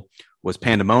 72nd hole was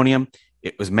pandemonium.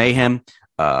 It was mayhem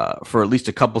for at least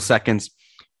a couple seconds.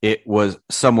 It was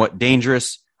somewhat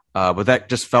dangerous, but that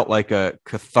just felt like a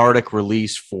cathartic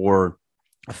release for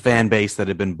a fan base that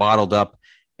had been bottled up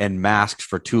and masked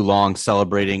for too long,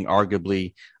 celebrating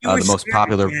arguably the most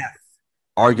popular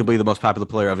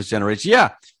player of his generation.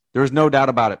 Yeah, there was no doubt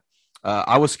about it.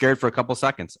 I was scared for a couple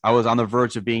seconds. I was on the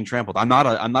verge of being trampled. I'm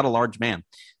not a large man,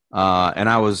 and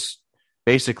I was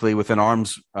basically within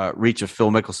arm's reach of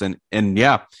Phil Mickelson. And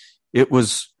yeah, it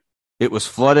was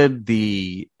flooded.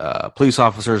 The police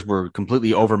officers were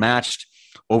completely overmatched,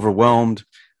 overwhelmed,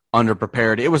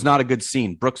 underprepared. It was not a good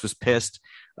scene. Brooks was pissed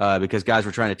because guys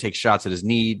were trying to take shots at his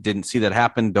knee. Didn't see that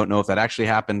happen. Don't know if that actually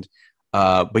happened.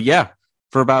 But yeah,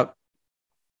 for about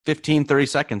 15, 30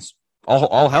 seconds,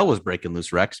 all hell was breaking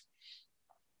loose, Rex.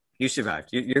 You survived.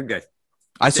 You're good.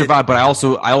 I survived, but I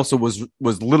also was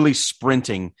literally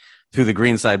sprinting through the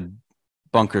greenside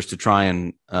bunkers to try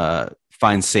and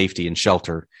find safety and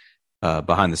shelter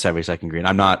behind the 72nd green.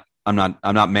 I'm not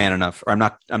man enough, or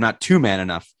I'm not too man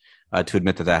enough to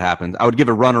admit that happened. I would give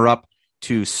a runner-up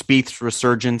to Spieth's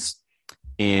resurgence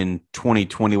in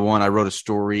 2021. I wrote a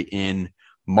story in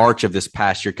March of this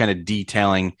past year, kind of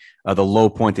detailing the low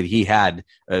point that he had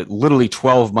literally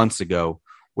 12 months ago,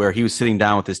 where he was sitting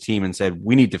down with his team and said,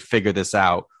 we need to figure this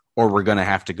out, or we're going to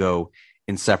have to go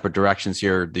in separate directions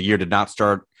here. The year did not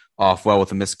start off well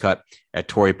with a miscut at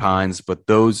Torrey Pines, but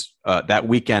that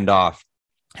weekend off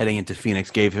heading into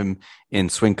Phoenix gave him and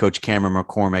swing coach Cameron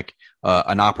McCormick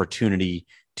an opportunity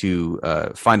to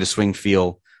find a swing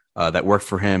feel that worked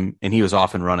for him, and he was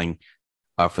off and running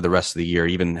for the rest of the year.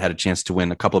 Even had a chance to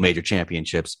win a couple of major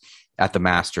championships at the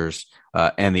Masters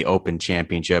and the Open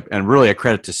Championship. And really a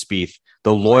credit to Spieth,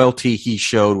 the loyalty he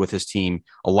showed with his team.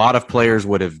 A lot of players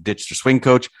would have ditched their swing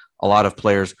coach. A lot of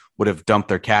players would have dumped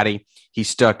their caddy. He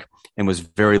stuck and was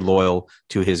very loyal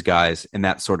to his guys. And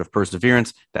that sort of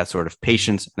perseverance, that sort of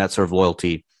patience, and that sort of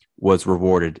loyalty was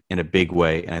rewarded in a big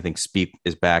way. And I think Spieth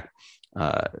is back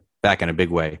in a big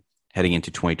way heading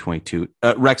into 2022.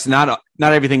 Rex, not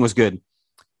everything was good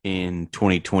in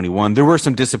 2021. There were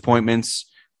some disappointments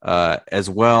as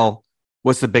well.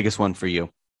 What's the biggest one for you?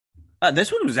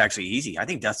 This one was actually easy. I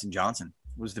think Dustin Johnson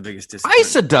was the biggest disappointment. I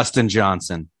said Dustin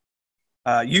Johnson.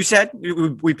 You said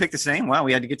we picked the same. Wow,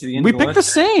 we had to get to the end. We picked the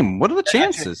same. What are the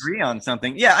chances? Agree on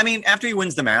something. Yeah, I mean, after he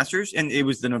wins the Masters, and it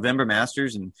was the November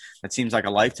Masters, and that seems like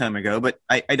a lifetime ago. But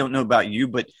I don't know about you,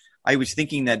 but I was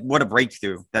thinking that what a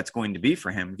breakthrough that's going to be for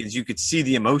him, because you could see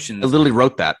the emotions. I literally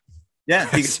wrote that. Yeah,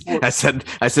 I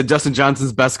said Dustin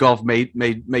Johnson's best golf may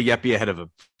yet be ahead of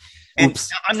him. And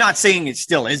I'm not saying it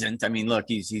still isn't. I mean, look,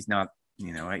 he's not.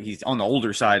 You know, he's on the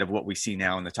older side of what we see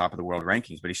now in the top of the world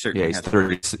rankings, but he certainly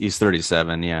he's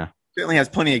 37. Yeah, certainly has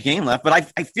plenty of game left.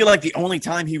 But I feel like the only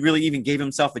time he really even gave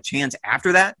himself a chance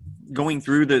after that, going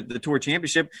through the Tour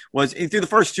Championship, was through the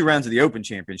first 2 rounds of the Open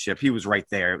Championship. He was right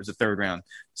there. It was the third round,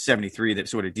 73, that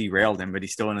sort of derailed him, but he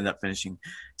still ended up finishing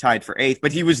tied for 8th.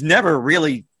 But he was never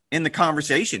really in the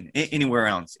conversation anywhere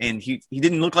else, and he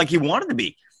didn't look like he wanted to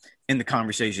be in the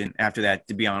conversation after that,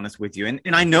 to be honest with you.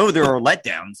 And I know there are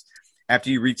letdowns after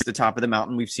you reach the top of the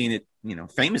mountain. We've seen it,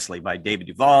 famously by David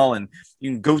Duval, and you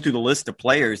can go through the list of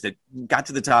players that got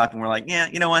to the top and were like, yeah,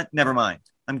 you know what? Never mind.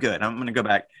 I'm good. I'm going to go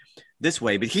back this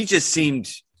way. But he just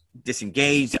seemed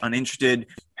disengaged, uninterested,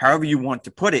 however you want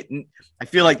to put it. And I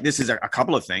feel like this is a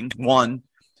couple of things. One,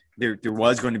 there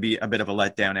was going to be a bit of a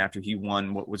letdown after he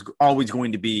won what was always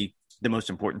going to be the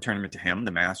most important tournament to him,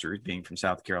 the Masters, being from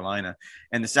South Carolina.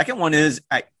 And the second one is,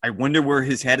 I wonder where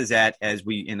his head is at, as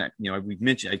we've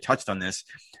mentioned, I touched on this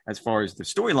as far as the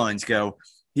storylines go.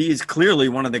 He is clearly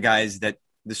one of the guys that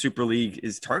the Super League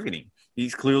is targeting.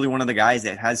 He's clearly one of the guys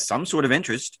that has some sort of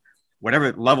interest,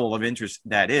 whatever level of interest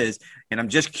that is. And I'm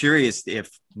just curious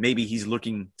if maybe he's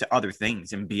looking to other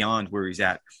things and beyond where he's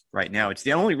at right now. It's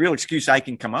the only real excuse I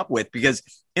can come up with, because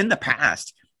in the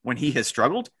past, when he has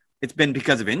struggled, it's been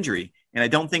because of injury. And I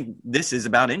don't think this is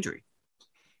about injury.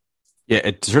 Yeah,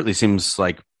 it certainly seems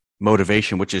like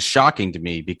motivation, which is shocking to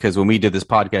me, because when we did this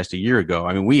podcast a year ago,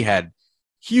 I mean, we had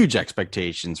huge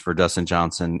expectations for Dustin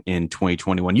Johnson in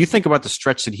 2021. You think about the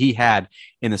stretch that he had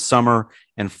in the summer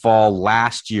and fall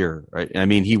last year, right? I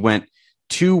mean, he went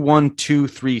 2-1,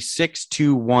 2-3, 6,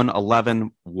 2-1,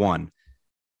 11, 1,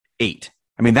 8.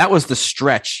 I mean, that was the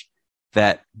stretch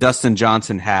that Dustin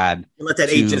Johnson had. Let that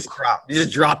 8 just drop. You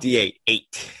just drop the 8.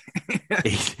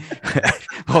 8.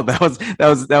 Well,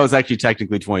 that was actually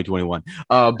technically 2021.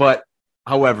 But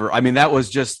however, I mean, that was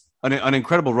just an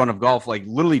incredible run of golf, like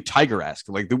literally Tiger-esque.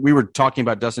 Like we were talking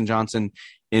about Dustin Johnson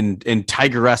in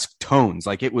Tiger-esque tones.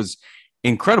 Like it was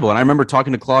incredible. And I remember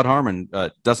talking to Claude Harmon,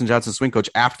 Dustin Johnson's swing coach,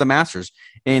 after the Masters,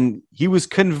 and he was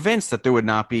convinced that there would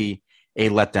not be a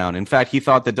letdown. In fact, he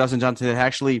thought that Dustin Johnson had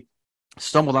actually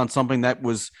stumbled on something that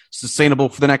was sustainable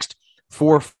for the next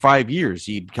 4 or 5 years.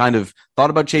 He'd kind of thought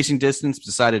about chasing distance,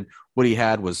 decided what he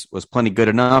had was plenty good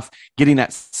enough. Getting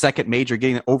that second major,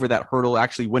 getting over that hurdle,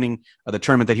 actually winning the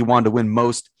tournament that he wanted to win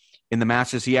most in the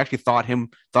Masters, he actually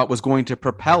thought was going to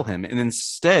propel him. And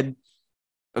instead,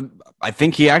 I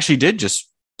think he actually did just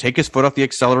take his foot off the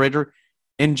accelerator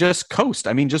and just coast.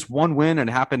 I mean, just one win, and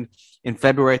it happened in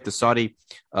February at the Saudi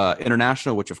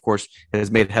International, which of course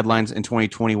has made headlines in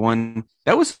 2021.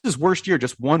 That was his worst year,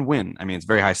 just one win. I mean, it's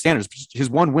very high standards, but his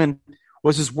one win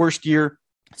was his worst year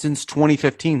since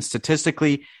 2015.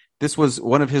 Statistically, this was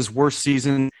one of his worst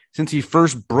seasons since he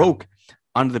first broke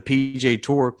onto the PGA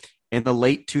Tour in the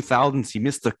late 2000s. He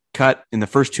missed the cut in the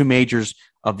first 2 majors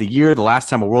of the year. The last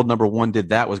time a world number one did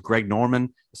that was Greg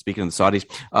Norman, speaking of the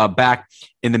Saudis, back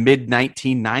in the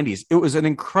mid-1990s. It was an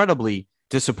incredibly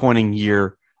disappointing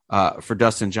year for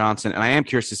Dustin Johnson, and I am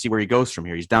curious to see where he goes from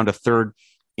here. He's down to 3rd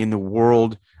in the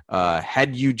world.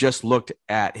 Had you just looked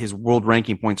at his world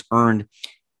ranking points earned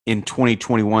in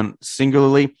 2021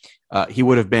 singularly, he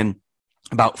would have been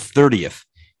about 30th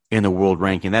in the world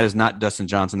ranking. That is not Dustin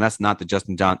Johnson. That's not the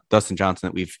Dustin Johnson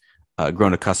that we've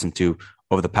grown accustomed to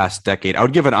over the past decade. I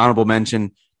would give an honorable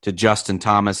mention to Justin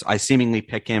Thomas. I seemingly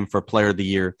pick him for Player of the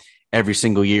Year every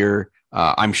single year.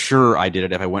 I'm sure I did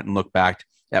it if I went and looked back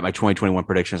at my 2021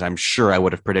 predictions. I'm sure I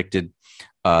would have predicted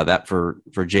that for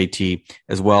JT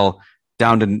as well.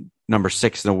 Down to number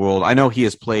 6 in the world. I know he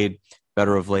has played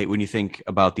better of late. When you think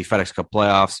about the FedEx Cup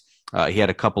playoffs, he had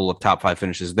a couple of top 5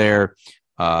 finishes there,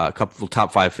 a couple of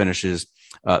top 5 finishes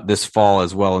this fall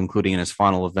as well, including in his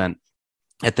final event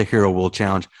at the Hero World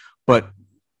Challenge. But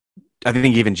I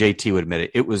think even JT would admit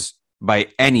it. It was, by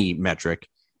any metric,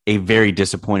 a very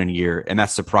disappointing year, and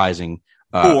that's surprising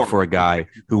for a guy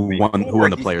who won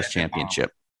the Players'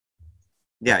 Championship.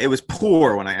 Yeah, it was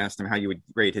poor when I asked him how you would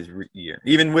rate his year,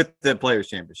 even with the Players'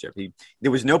 Championship. There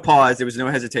was no pause, there was no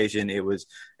hesitation. It was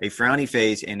a frowny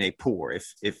face and a poor.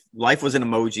 If life was an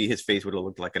emoji, his face would have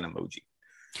looked like an emoji.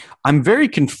 I'm very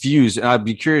confused, and I'd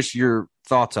be curious your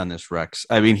thoughts on this, Rex.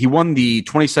 I mean, he won the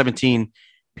 2017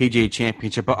 PGA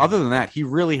Championship, but other than that, he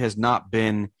really has not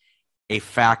been a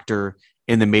factor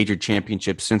in the major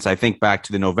championships since I think back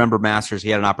to the November Masters.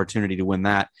 He had an opportunity to win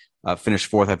that, finished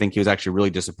 4th. I think he was actually really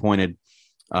disappointed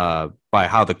by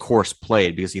how the course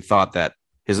played, because he thought that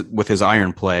with his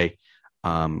iron play,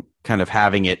 kind of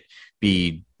having it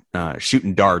be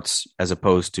shooting darts as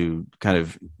opposed to kind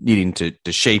of needing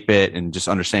to shape it and just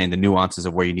understanding the nuances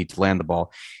of where you need to land the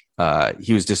ball.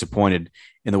 He was disappointed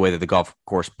in the way that the golf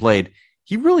course played.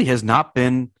 He really has not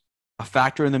been a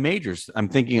factor in the majors. I'm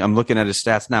looking at his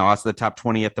stats now. Outside the top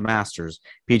 20 at the Masters,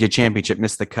 PGA Championship,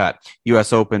 missed the cut.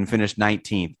 US Open, finished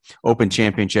 19th. Open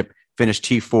Championship, finished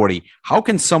T40. How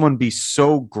can someone be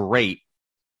so great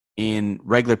in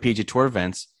regular PGA Tour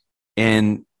events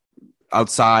and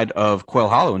outside of Quail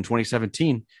Hollow in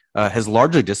 2017 has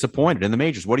largely disappointed in the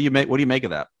majors? What do you make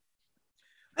of that?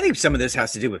 I think some of this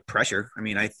has to do with pressure. I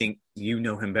mean, I think you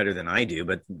know him better than I do,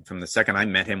 but from the second I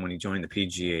met him when he joined the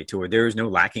PGA Tour, there was no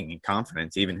lacking in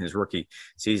confidence, even his rookie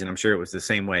season. I'm sure it was the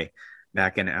same way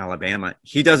back in Alabama.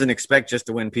 He doesn't expect just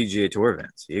to win PGA Tour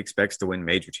events. He expects to win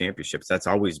major championships. That's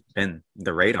always been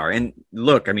the radar. And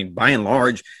look, I mean, by and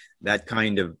large, that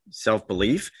kind of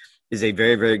self-belief is a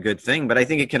very, very good thing. But I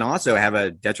think it can also have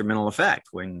a detrimental effect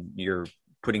when you're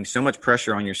putting so much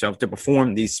pressure on yourself to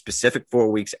perform these specific 4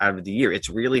 weeks out of the year. It's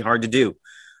really hard to do.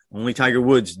 Only Tiger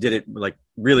Woods did it like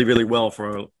really, really well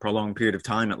for a prolonged period of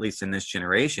time, at least in this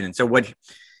generation. And so what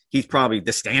he's probably,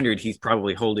 the standard he's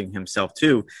probably holding himself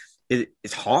to,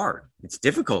 it's hard. It's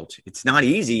difficult. It's not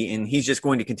easy. And he's just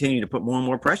going to continue to put more and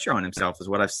more pressure on himself is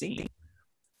what I've seen.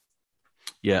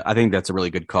 Yeah, I think that's a really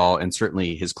good call. And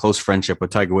certainly his close friendship with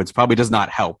Tiger Woods probably does not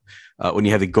help when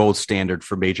you have the gold standard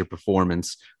for major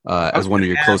performance as one of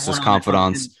your closest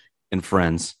confidants and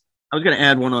friends. I was going to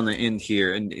add one on the end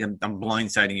here, and I'm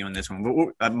blindsiding you on this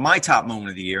one. But my top moment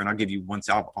of the year, and I'll give you once.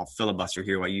 I'll filibuster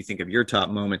here while you think of your top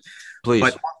moment. Please.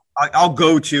 But I'll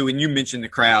go to, and you mentioned the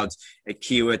crowds at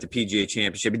Kiawah at the PGA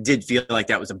Championship. It did feel like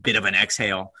that was a bit of an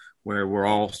exhale, where we're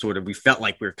all we felt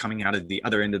like we were coming out of the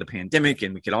other end of the pandemic,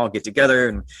 and we could all get together,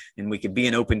 and we could be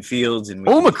in open fields. And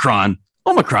Omicron.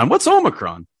 What's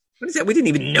Omicron? What is that? We didn't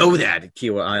even know that at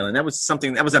Kiawah Island. That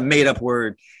was a made up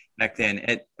word back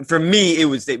then. For me, it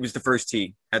was the first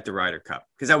tee at the Ryder Cup,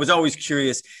 because I was always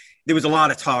curious. There was a lot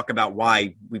of talk about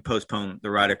why we postponed the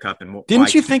Ryder Cup, and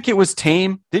didn't you think it was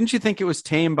tame? Didn't you think it was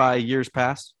tame by years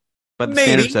past, by the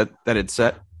standards that it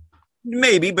set?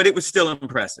 Maybe, but it was still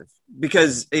impressive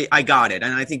because I got it,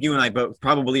 and I think you and I both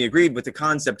probably agreed with the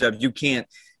concept of you can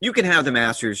have the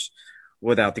Masters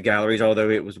without the galleries, although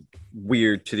it was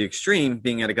weird to the extreme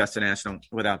being at Augusta National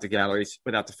without the galleries,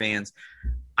 without the fans.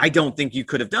 I don't think you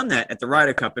could have done that at the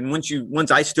Ryder Cup. And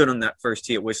once I stood on that first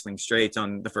tee at Whistling Straits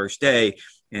on the first day,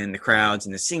 and the crowds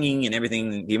and the singing and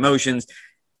everything, the emotions,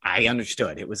 I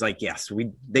understood. It was like, yes,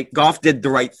 golf did the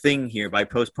right thing here by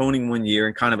postponing 1 year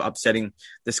and kind of upsetting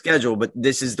the schedule. But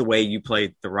this is the way you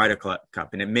played the Ryder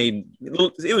Cup, and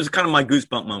it was kind of my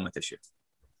goosebump moment this year.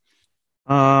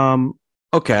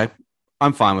 Okay,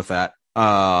 I'm fine with that.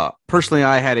 Personally,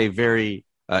 I had a very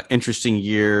interesting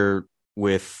year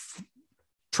with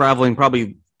traveling,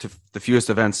 probably to the fewest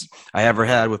events I ever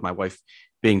had, with my wife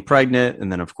being pregnant,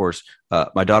 and then of course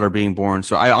my daughter being born.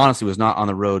 So I honestly was not on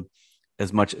the road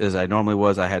as much as I normally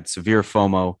was. I had severe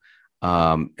FOMO,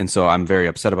 and so I'm very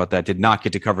upset about that. Did not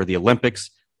get to cover the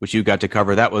Olympics, which you got to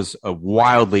cover. That was a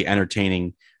wildly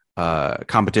entertaining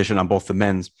competition on both the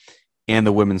men's and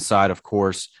the women's side. Of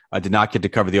course, I did not get to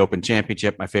cover the Open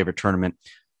Championship, my favorite tournament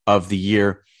of the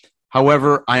year.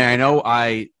 However, I know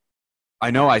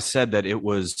I said that it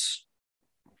was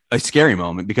a scary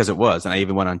moment, because it was, and I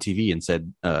even went on TV and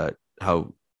said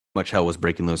how much hell was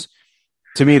breaking loose.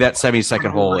 To me, that 72nd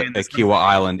hole at Kiawah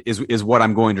Island is what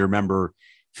I'm going to remember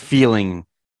feeling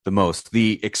the most.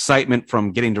 The excitement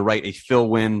from getting to write a Phil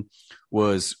win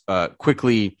was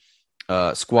quickly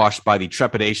squashed by the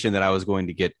trepidation that I was going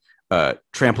to get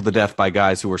trampled to death by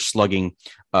guys who were slugging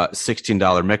 $16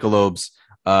 Michelobes,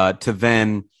 to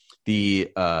then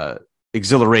the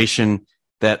exhilaration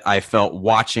that I felt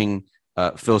watching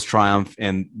Phil's triumph,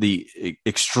 and the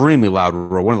extremely loud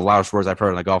roar, one of the loudest roars I've heard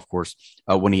on the golf course,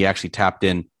 when he actually tapped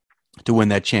in to win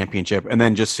that championship, and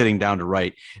then just sitting down to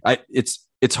write.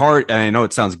 It's hard, and I know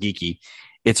it sounds geeky.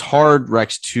 It's hard,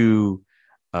 Rex, to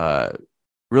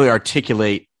really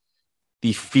articulate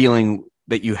the feeling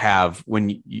that you have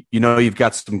when you know you've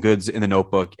got some goods in the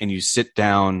notebook, and you sit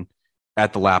down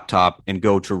at the laptop and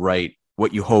go to write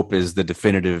what you hope is the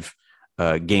definitive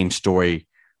game story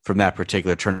from that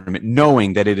particular tournament,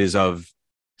 knowing that it is of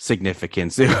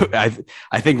significance. I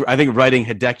think writing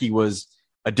Hideki was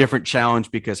a different challenge,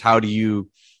 because how do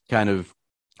you kind of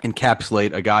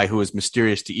encapsulate a guy who is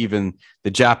mysterious to even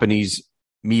the Japanese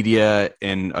media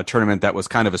in a tournament that was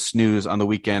kind of a snooze on the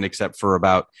weekend, except for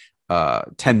about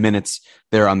 10 minutes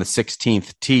there on the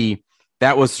 16th tee.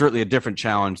 That was certainly a different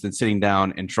challenge than sitting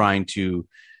down and trying to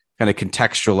kind of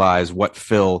contextualize what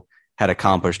Phil had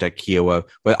accomplished at Kiawah.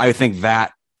 But I think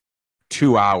that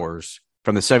 2 hours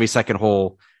from the 72nd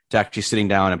hole to actually sitting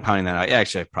down and pounding that out,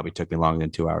 actually, it probably took me longer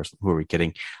than 2 hours. Who are we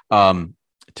kidding?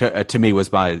 To me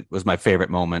was my favorite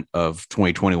moment of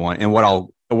 2021, and what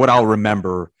I'll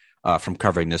remember from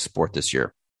covering this sport this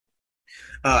year.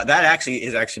 That actually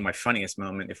is my funniest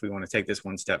moment. If we want to take this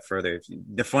one step further,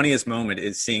 the funniest moment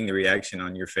is seeing the reaction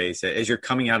on your face as you're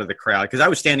coming out of the crowd. Because I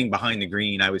was standing behind the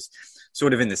green, I was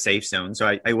sort of in the safe zone,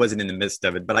 so I wasn't in the midst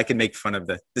of it. But I can make fun of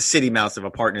the city mouse of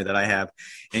a partner that I have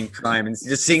in crime, and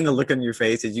just seeing the look on your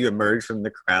face as you emerge from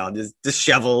the crowd, just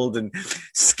disheveled and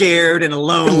scared and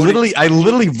alone. I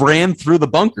literally ran through the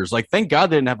bunkers. Like, thank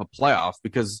God they didn't have a playoff,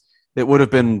 because it would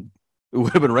have been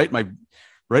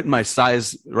right in my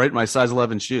size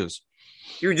 11 shoes.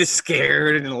 You were just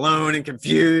scared and alone and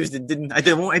confused, and I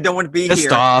don't want to be pissed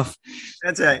here. Off.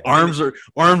 That's right. Arms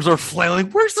are flailing.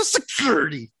 Where's the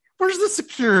security?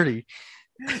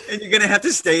 And you're going to have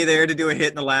to stay there to do a hit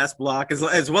in the last block, as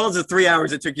well as the 3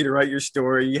 hours it took you to write your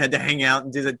story. You had to hang out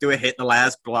and do a hit in the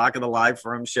last block of the live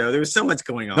forum show. There was so much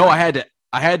going on. No, I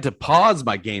had to pause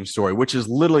my game story, which is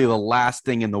literally the last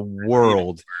thing in the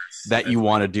world that you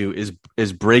want to do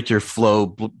is break your flow,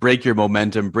 break your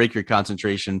momentum, break your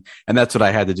concentration. And that's what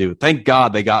I had to do. Thank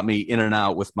God they got me in and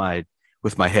out with my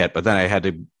hit, but then I had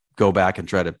to go back and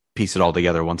try to piece it all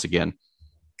together once again.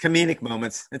 Comedic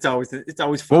moments. It's always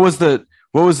fun.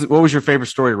 What was your favorite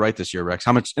story to write this year, Rex?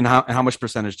 How much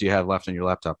percentage do you have left on your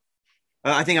laptop?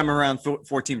 I think I'm around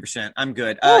 14%. I'm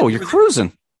good. Oh, you're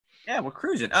cruising. Yeah, we're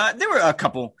cruising. There were a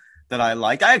couple that I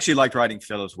liked. I actually liked writing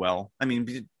Phil as well. I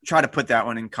mean, try to put that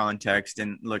one in context.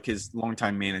 And look, his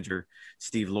longtime manager,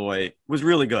 Steve Loy, was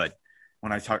really good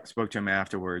when I spoke to him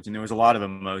afterwards. And there was a lot of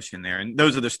emotion there. And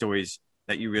those are the stories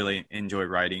that you really enjoy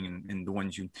writing and the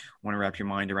ones you want to wrap your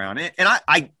mind around. And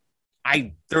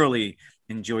I thoroughly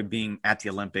enjoyed being at the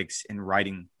Olympics and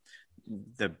writing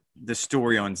the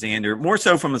story on Xander, more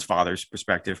so from his father's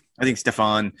perspective. I think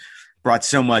Stefan brought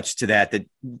so much to that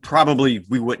probably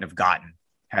we wouldn't have gotten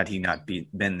had he not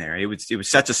been there. It was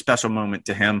such a special moment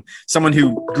to him. Someone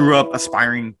who grew up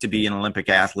aspiring to be an Olympic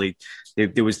athlete.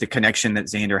 There was the connection that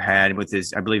Xander had with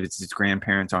I believe it's his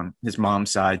grandparents on his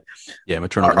mom's side. Yeah,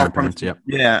 maternal grandparents. Yeah.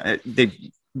 Yeah.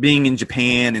 Being in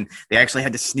Japan, and they actually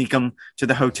had to sneak them to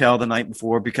the hotel the night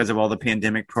before because of all the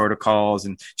pandemic protocols,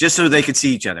 and just so they could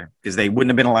see each other, because they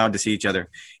wouldn't have been allowed to see each other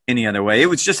any other way. It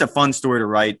was just a fun story to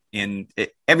write. And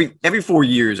every 4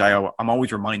 years, I'm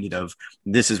always reminded of,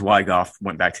 this is why golf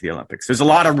went back to the Olympics. There's a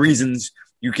lot of reasons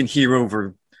you can hear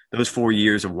over those 4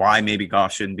 years of why maybe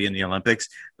golf shouldn't be in the Olympics.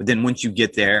 But then once you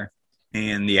get there,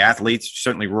 and the athletes,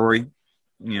 certainly Rory,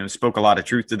 spoke a lot of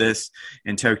truth to this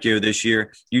in Tokyo this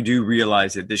year, you do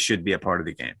realize that this should be a part of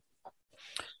the game.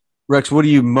 Rex, what are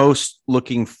you most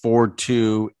looking forward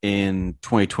to in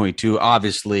 2022?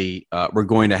 Obviously, we're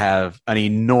going to have an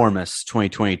enormous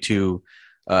 2022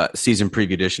 season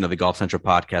preview edition of the Golf Central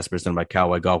podcast presented by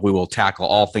Callaway Golf. We will tackle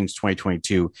all things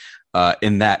 2022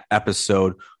 in that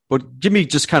episode. But give me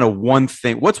just kind of one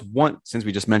thing. Since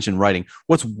we just mentioned writing,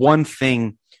 what's one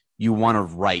thing you want to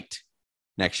write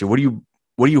next year? What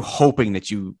are you hoping that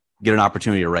you get an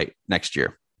opportunity to write next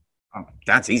year? Oh,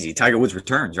 that's easy. Tiger Woods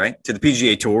returns, right, to the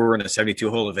PGA Tour in a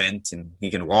 72-hole event, and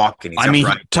he can walk. And he's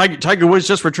Tiger Woods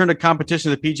just returned to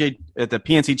competition at the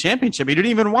PNC Championship. He didn't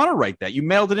even want to write that. You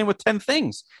mailed it in with 10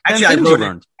 things. Actually,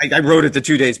 I wrote it the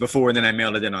 2 days before, and then I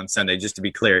mailed it in on Sunday. Just to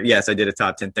be clear, yes, I did a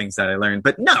top 10 things that I learned.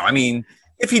 But no, I mean,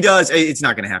 if he does, it's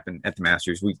not going to happen at the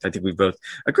Masters. I think we both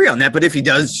agree on that. But if he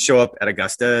does show up at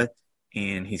Augusta,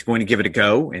 and he's going to give it a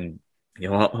go, and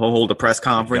he'll hold a press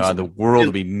conference. God, the world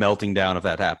will be melting down if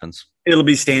that happens. It'll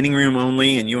be standing room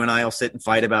only, and you and I will sit and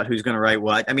fight about who's going to write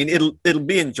what. I mean, it'll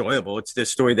be enjoyable. It's the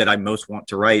story that I most want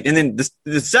to write. And then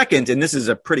the second, and this is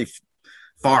a pretty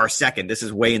far second, this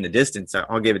is way in the distance,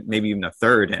 I'll give it maybe even a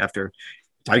third after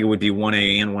Tiger would be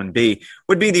 1A and 1B,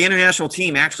 would be the international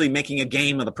team actually making a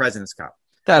game of the President's Cup.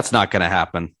 That's not going to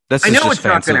happen. This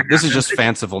is just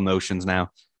fanciful notions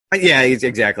now. Yeah,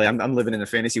 exactly. I'm living in the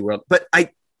fantasy world, but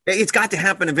it's got to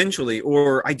happen eventually,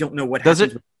 or I don't know what happens.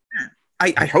 Does it?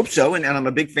 I hope so, and I'm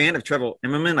a big fan of Trevor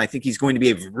Immelman. I think he's going to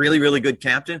be a really, really good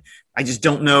captain. I just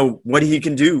don't know what he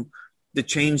can do to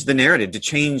change the narrative, to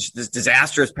change this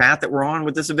disastrous path that we're on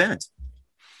with this event.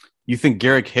 You think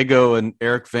Garrick Higo and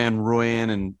Eric Van Rooyen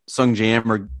and Sung Jae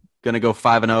Im are going to go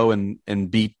 5-0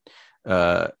 and beat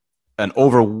an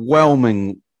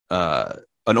overwhelming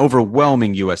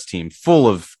U.S. team full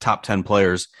of top 10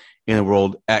 players in the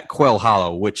world at Quail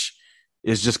Hollow, which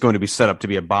is just going to be set up to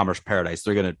be a bomber's paradise.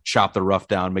 They're going to chop the rough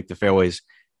down, make the fairways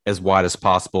as wide as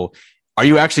possible. Are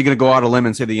you actually going to go out on a limb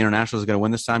and say the Internationals are going to win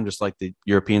this time, just like the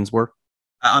Europeans were?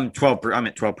 I'm at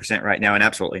 12% right now, and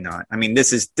absolutely not. I mean,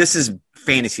 this is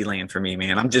fantasy land for me,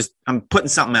 man. I'm putting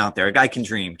something out there. A guy can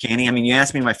dream, can he? I mean, you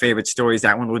asked me my favorite stories.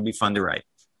 That one would be fun to write.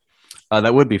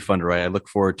 That would be fun to write. I look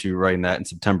forward to writing that in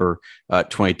September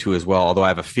 22 as well, although I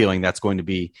have a feeling that's going to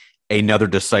be another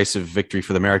decisive victory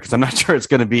for the Americans. I'm not sure it's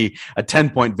going to be a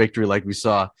 10-point victory like we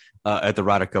saw at the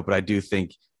Ryder Cup, but I do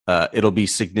think it'll be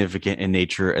significant in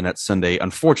nature, and that Sunday,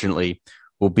 unfortunately,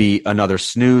 will be another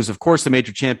snooze. Of course, the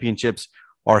major championships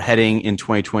are heading in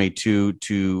 2022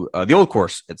 to the Old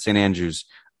Course at St. Andrews,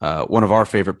 one of our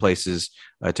favorite places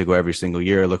to go every single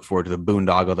year. I look forward to the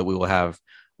boondoggle that we will have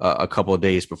a couple of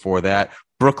days before that.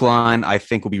 Brookline, I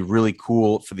think, will be really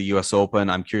cool for the U.S. Open.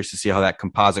 I'm curious to see how that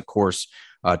composite course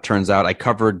turns out. I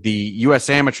covered the U.S.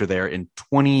 Amateur there in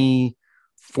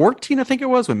 2014, I think it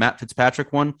was, when Matt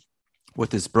Fitzpatrick won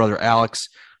with his brother Alex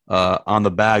on the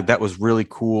bag. That was really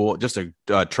cool. Just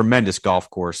a tremendous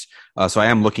golf course. So I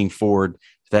am looking forward to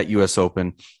that U.S.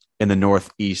 Open in the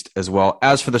Northeast as well.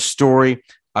 As for the story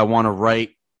I want to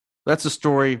write, that's a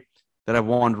story that I've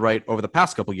wanted to write over the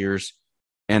past couple of years,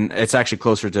 and it's actually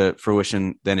closer to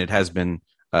fruition than it has been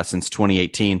since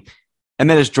 2018. And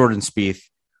that is Jordan Spieth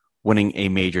winning a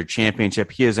major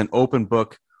championship. He is an open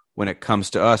book when it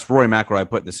comes to us. Rory McIlroy I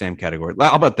put in the same category.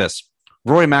 How about this?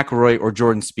 Rory McIlroy or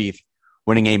Jordan Spieth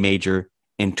winning a major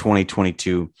in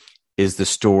 2022 is the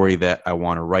story that I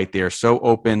want to write there. So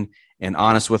open and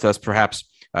honest with us. Perhaps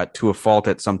to a fault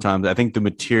at sometimes. I think the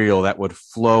material that would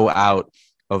flow out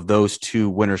of those two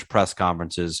winners' press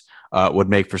conferences would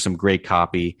make for some great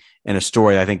copy and a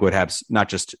story I think would have not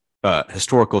just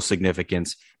historical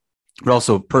significance, but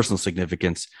also personal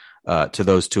significance to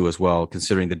those two as well,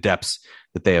 considering the depths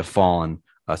that they have fallen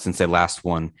since they last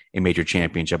won a major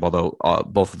championship, although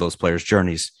both of those players'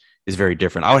 journeys is very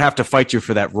different. I would have to fight you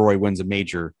for that Rory wins a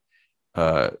major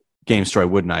game story,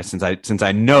 wouldn't I? Since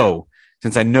I know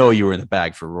you were in the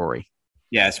bag for Rory.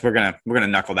 Yes, we're gonna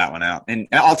knuckle that one out, and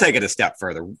I'll take it a step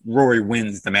further. Rory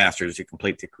wins the Masters to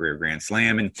complete the career Grand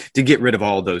Slam and to get rid of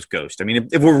all of those ghosts. I mean,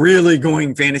 if we're really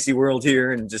going fantasy world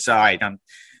here and decide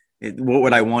what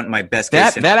would I want in my best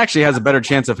case? That actually has a better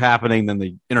chance of happening than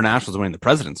the Internationals winning the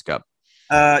President's Cup.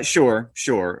 Sure.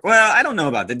 Well, I don't know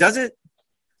about that. Does it?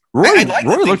 Rory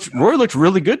looked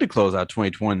really good to close out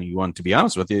 2021, to be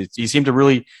honest with you. He seemed to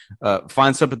really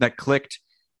find something that clicked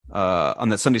on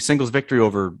that Sunday singles victory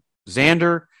over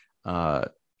Xander.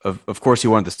 Of course, he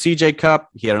won the CJ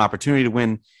Cup. He had an opportunity to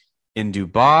win in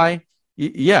Dubai.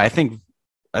 I think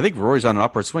Rory's on an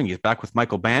upward swing. He's back with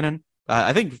Michael Bannon.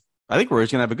 I think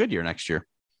Rory's going to have a good year next year.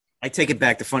 I take it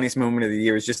back. The funniest moment of the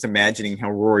year is just imagining how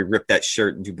Rory ripped that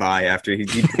shirt in Dubai after he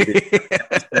did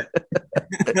it.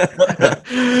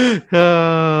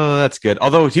 Oh, that's good.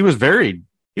 Although was he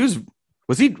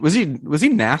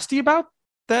nasty about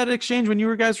that exchange when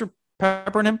you guys were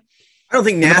peppering him? I don't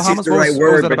think nasty is the right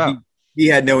word, but he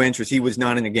had no interest. He was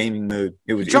not in a gaming mood.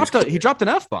 He dropped an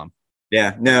F-bomb.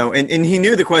 Yeah, no, and he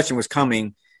knew the question was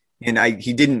coming, and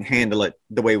he didn't handle it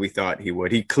the way we thought he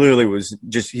would. He clearly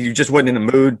he just wasn't in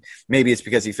the mood. Maybe it's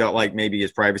because he felt like maybe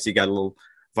his privacy got a little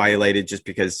violated just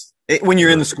because when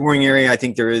you're in the scoring area, I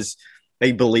think there is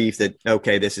a belief that,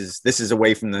 okay, this is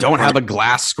away from the – Don't have a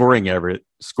glass scoring area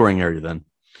then.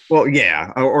 Well,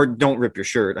 yeah, or don't rip your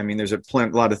shirt. I mean, there's a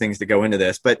lot of things that go into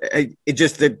this, but it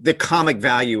just the comic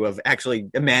value of actually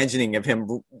imagining of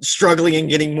him struggling and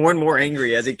getting more and more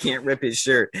angry as he can't rip his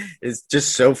shirt is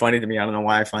just so funny to me. I don't know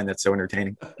why I find that so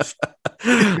entertaining.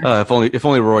 If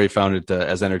only Rory found it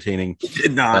as entertaining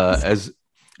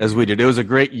as we did. It was a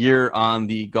great year on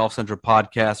the Golf Central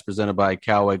podcast presented by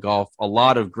Callaway Golf. A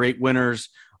lot of great winners,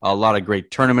 a lot of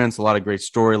great tournaments, a lot of great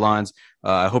storylines.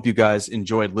 I hope you guys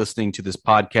enjoyed listening to this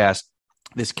podcast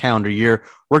this calendar year.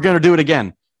 We're going to do it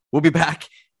again. We'll be back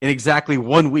in exactly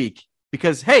 1 week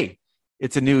because, hey,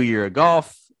 it's a new year of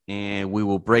golf, and we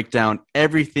will break down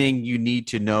everything you need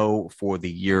to know for the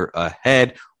year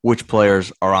ahead, which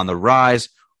players are on the rise,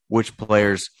 which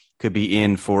players could be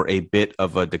in for a bit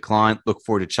of a decline. Look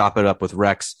forward to chop it up with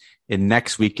Rex in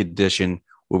next week's edition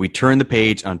where we turn the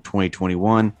page on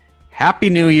 2021.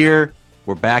 Happy New Year.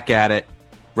 We're back at it,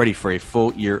 ready for a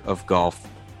full year of golf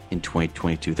in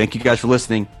 2022. Thank you guys for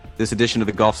listening. This edition of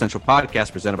the Golf Central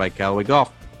podcast presented by Callaway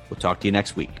Golf. We'll talk to you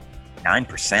next week.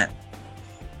 9%.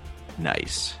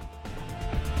 Nice.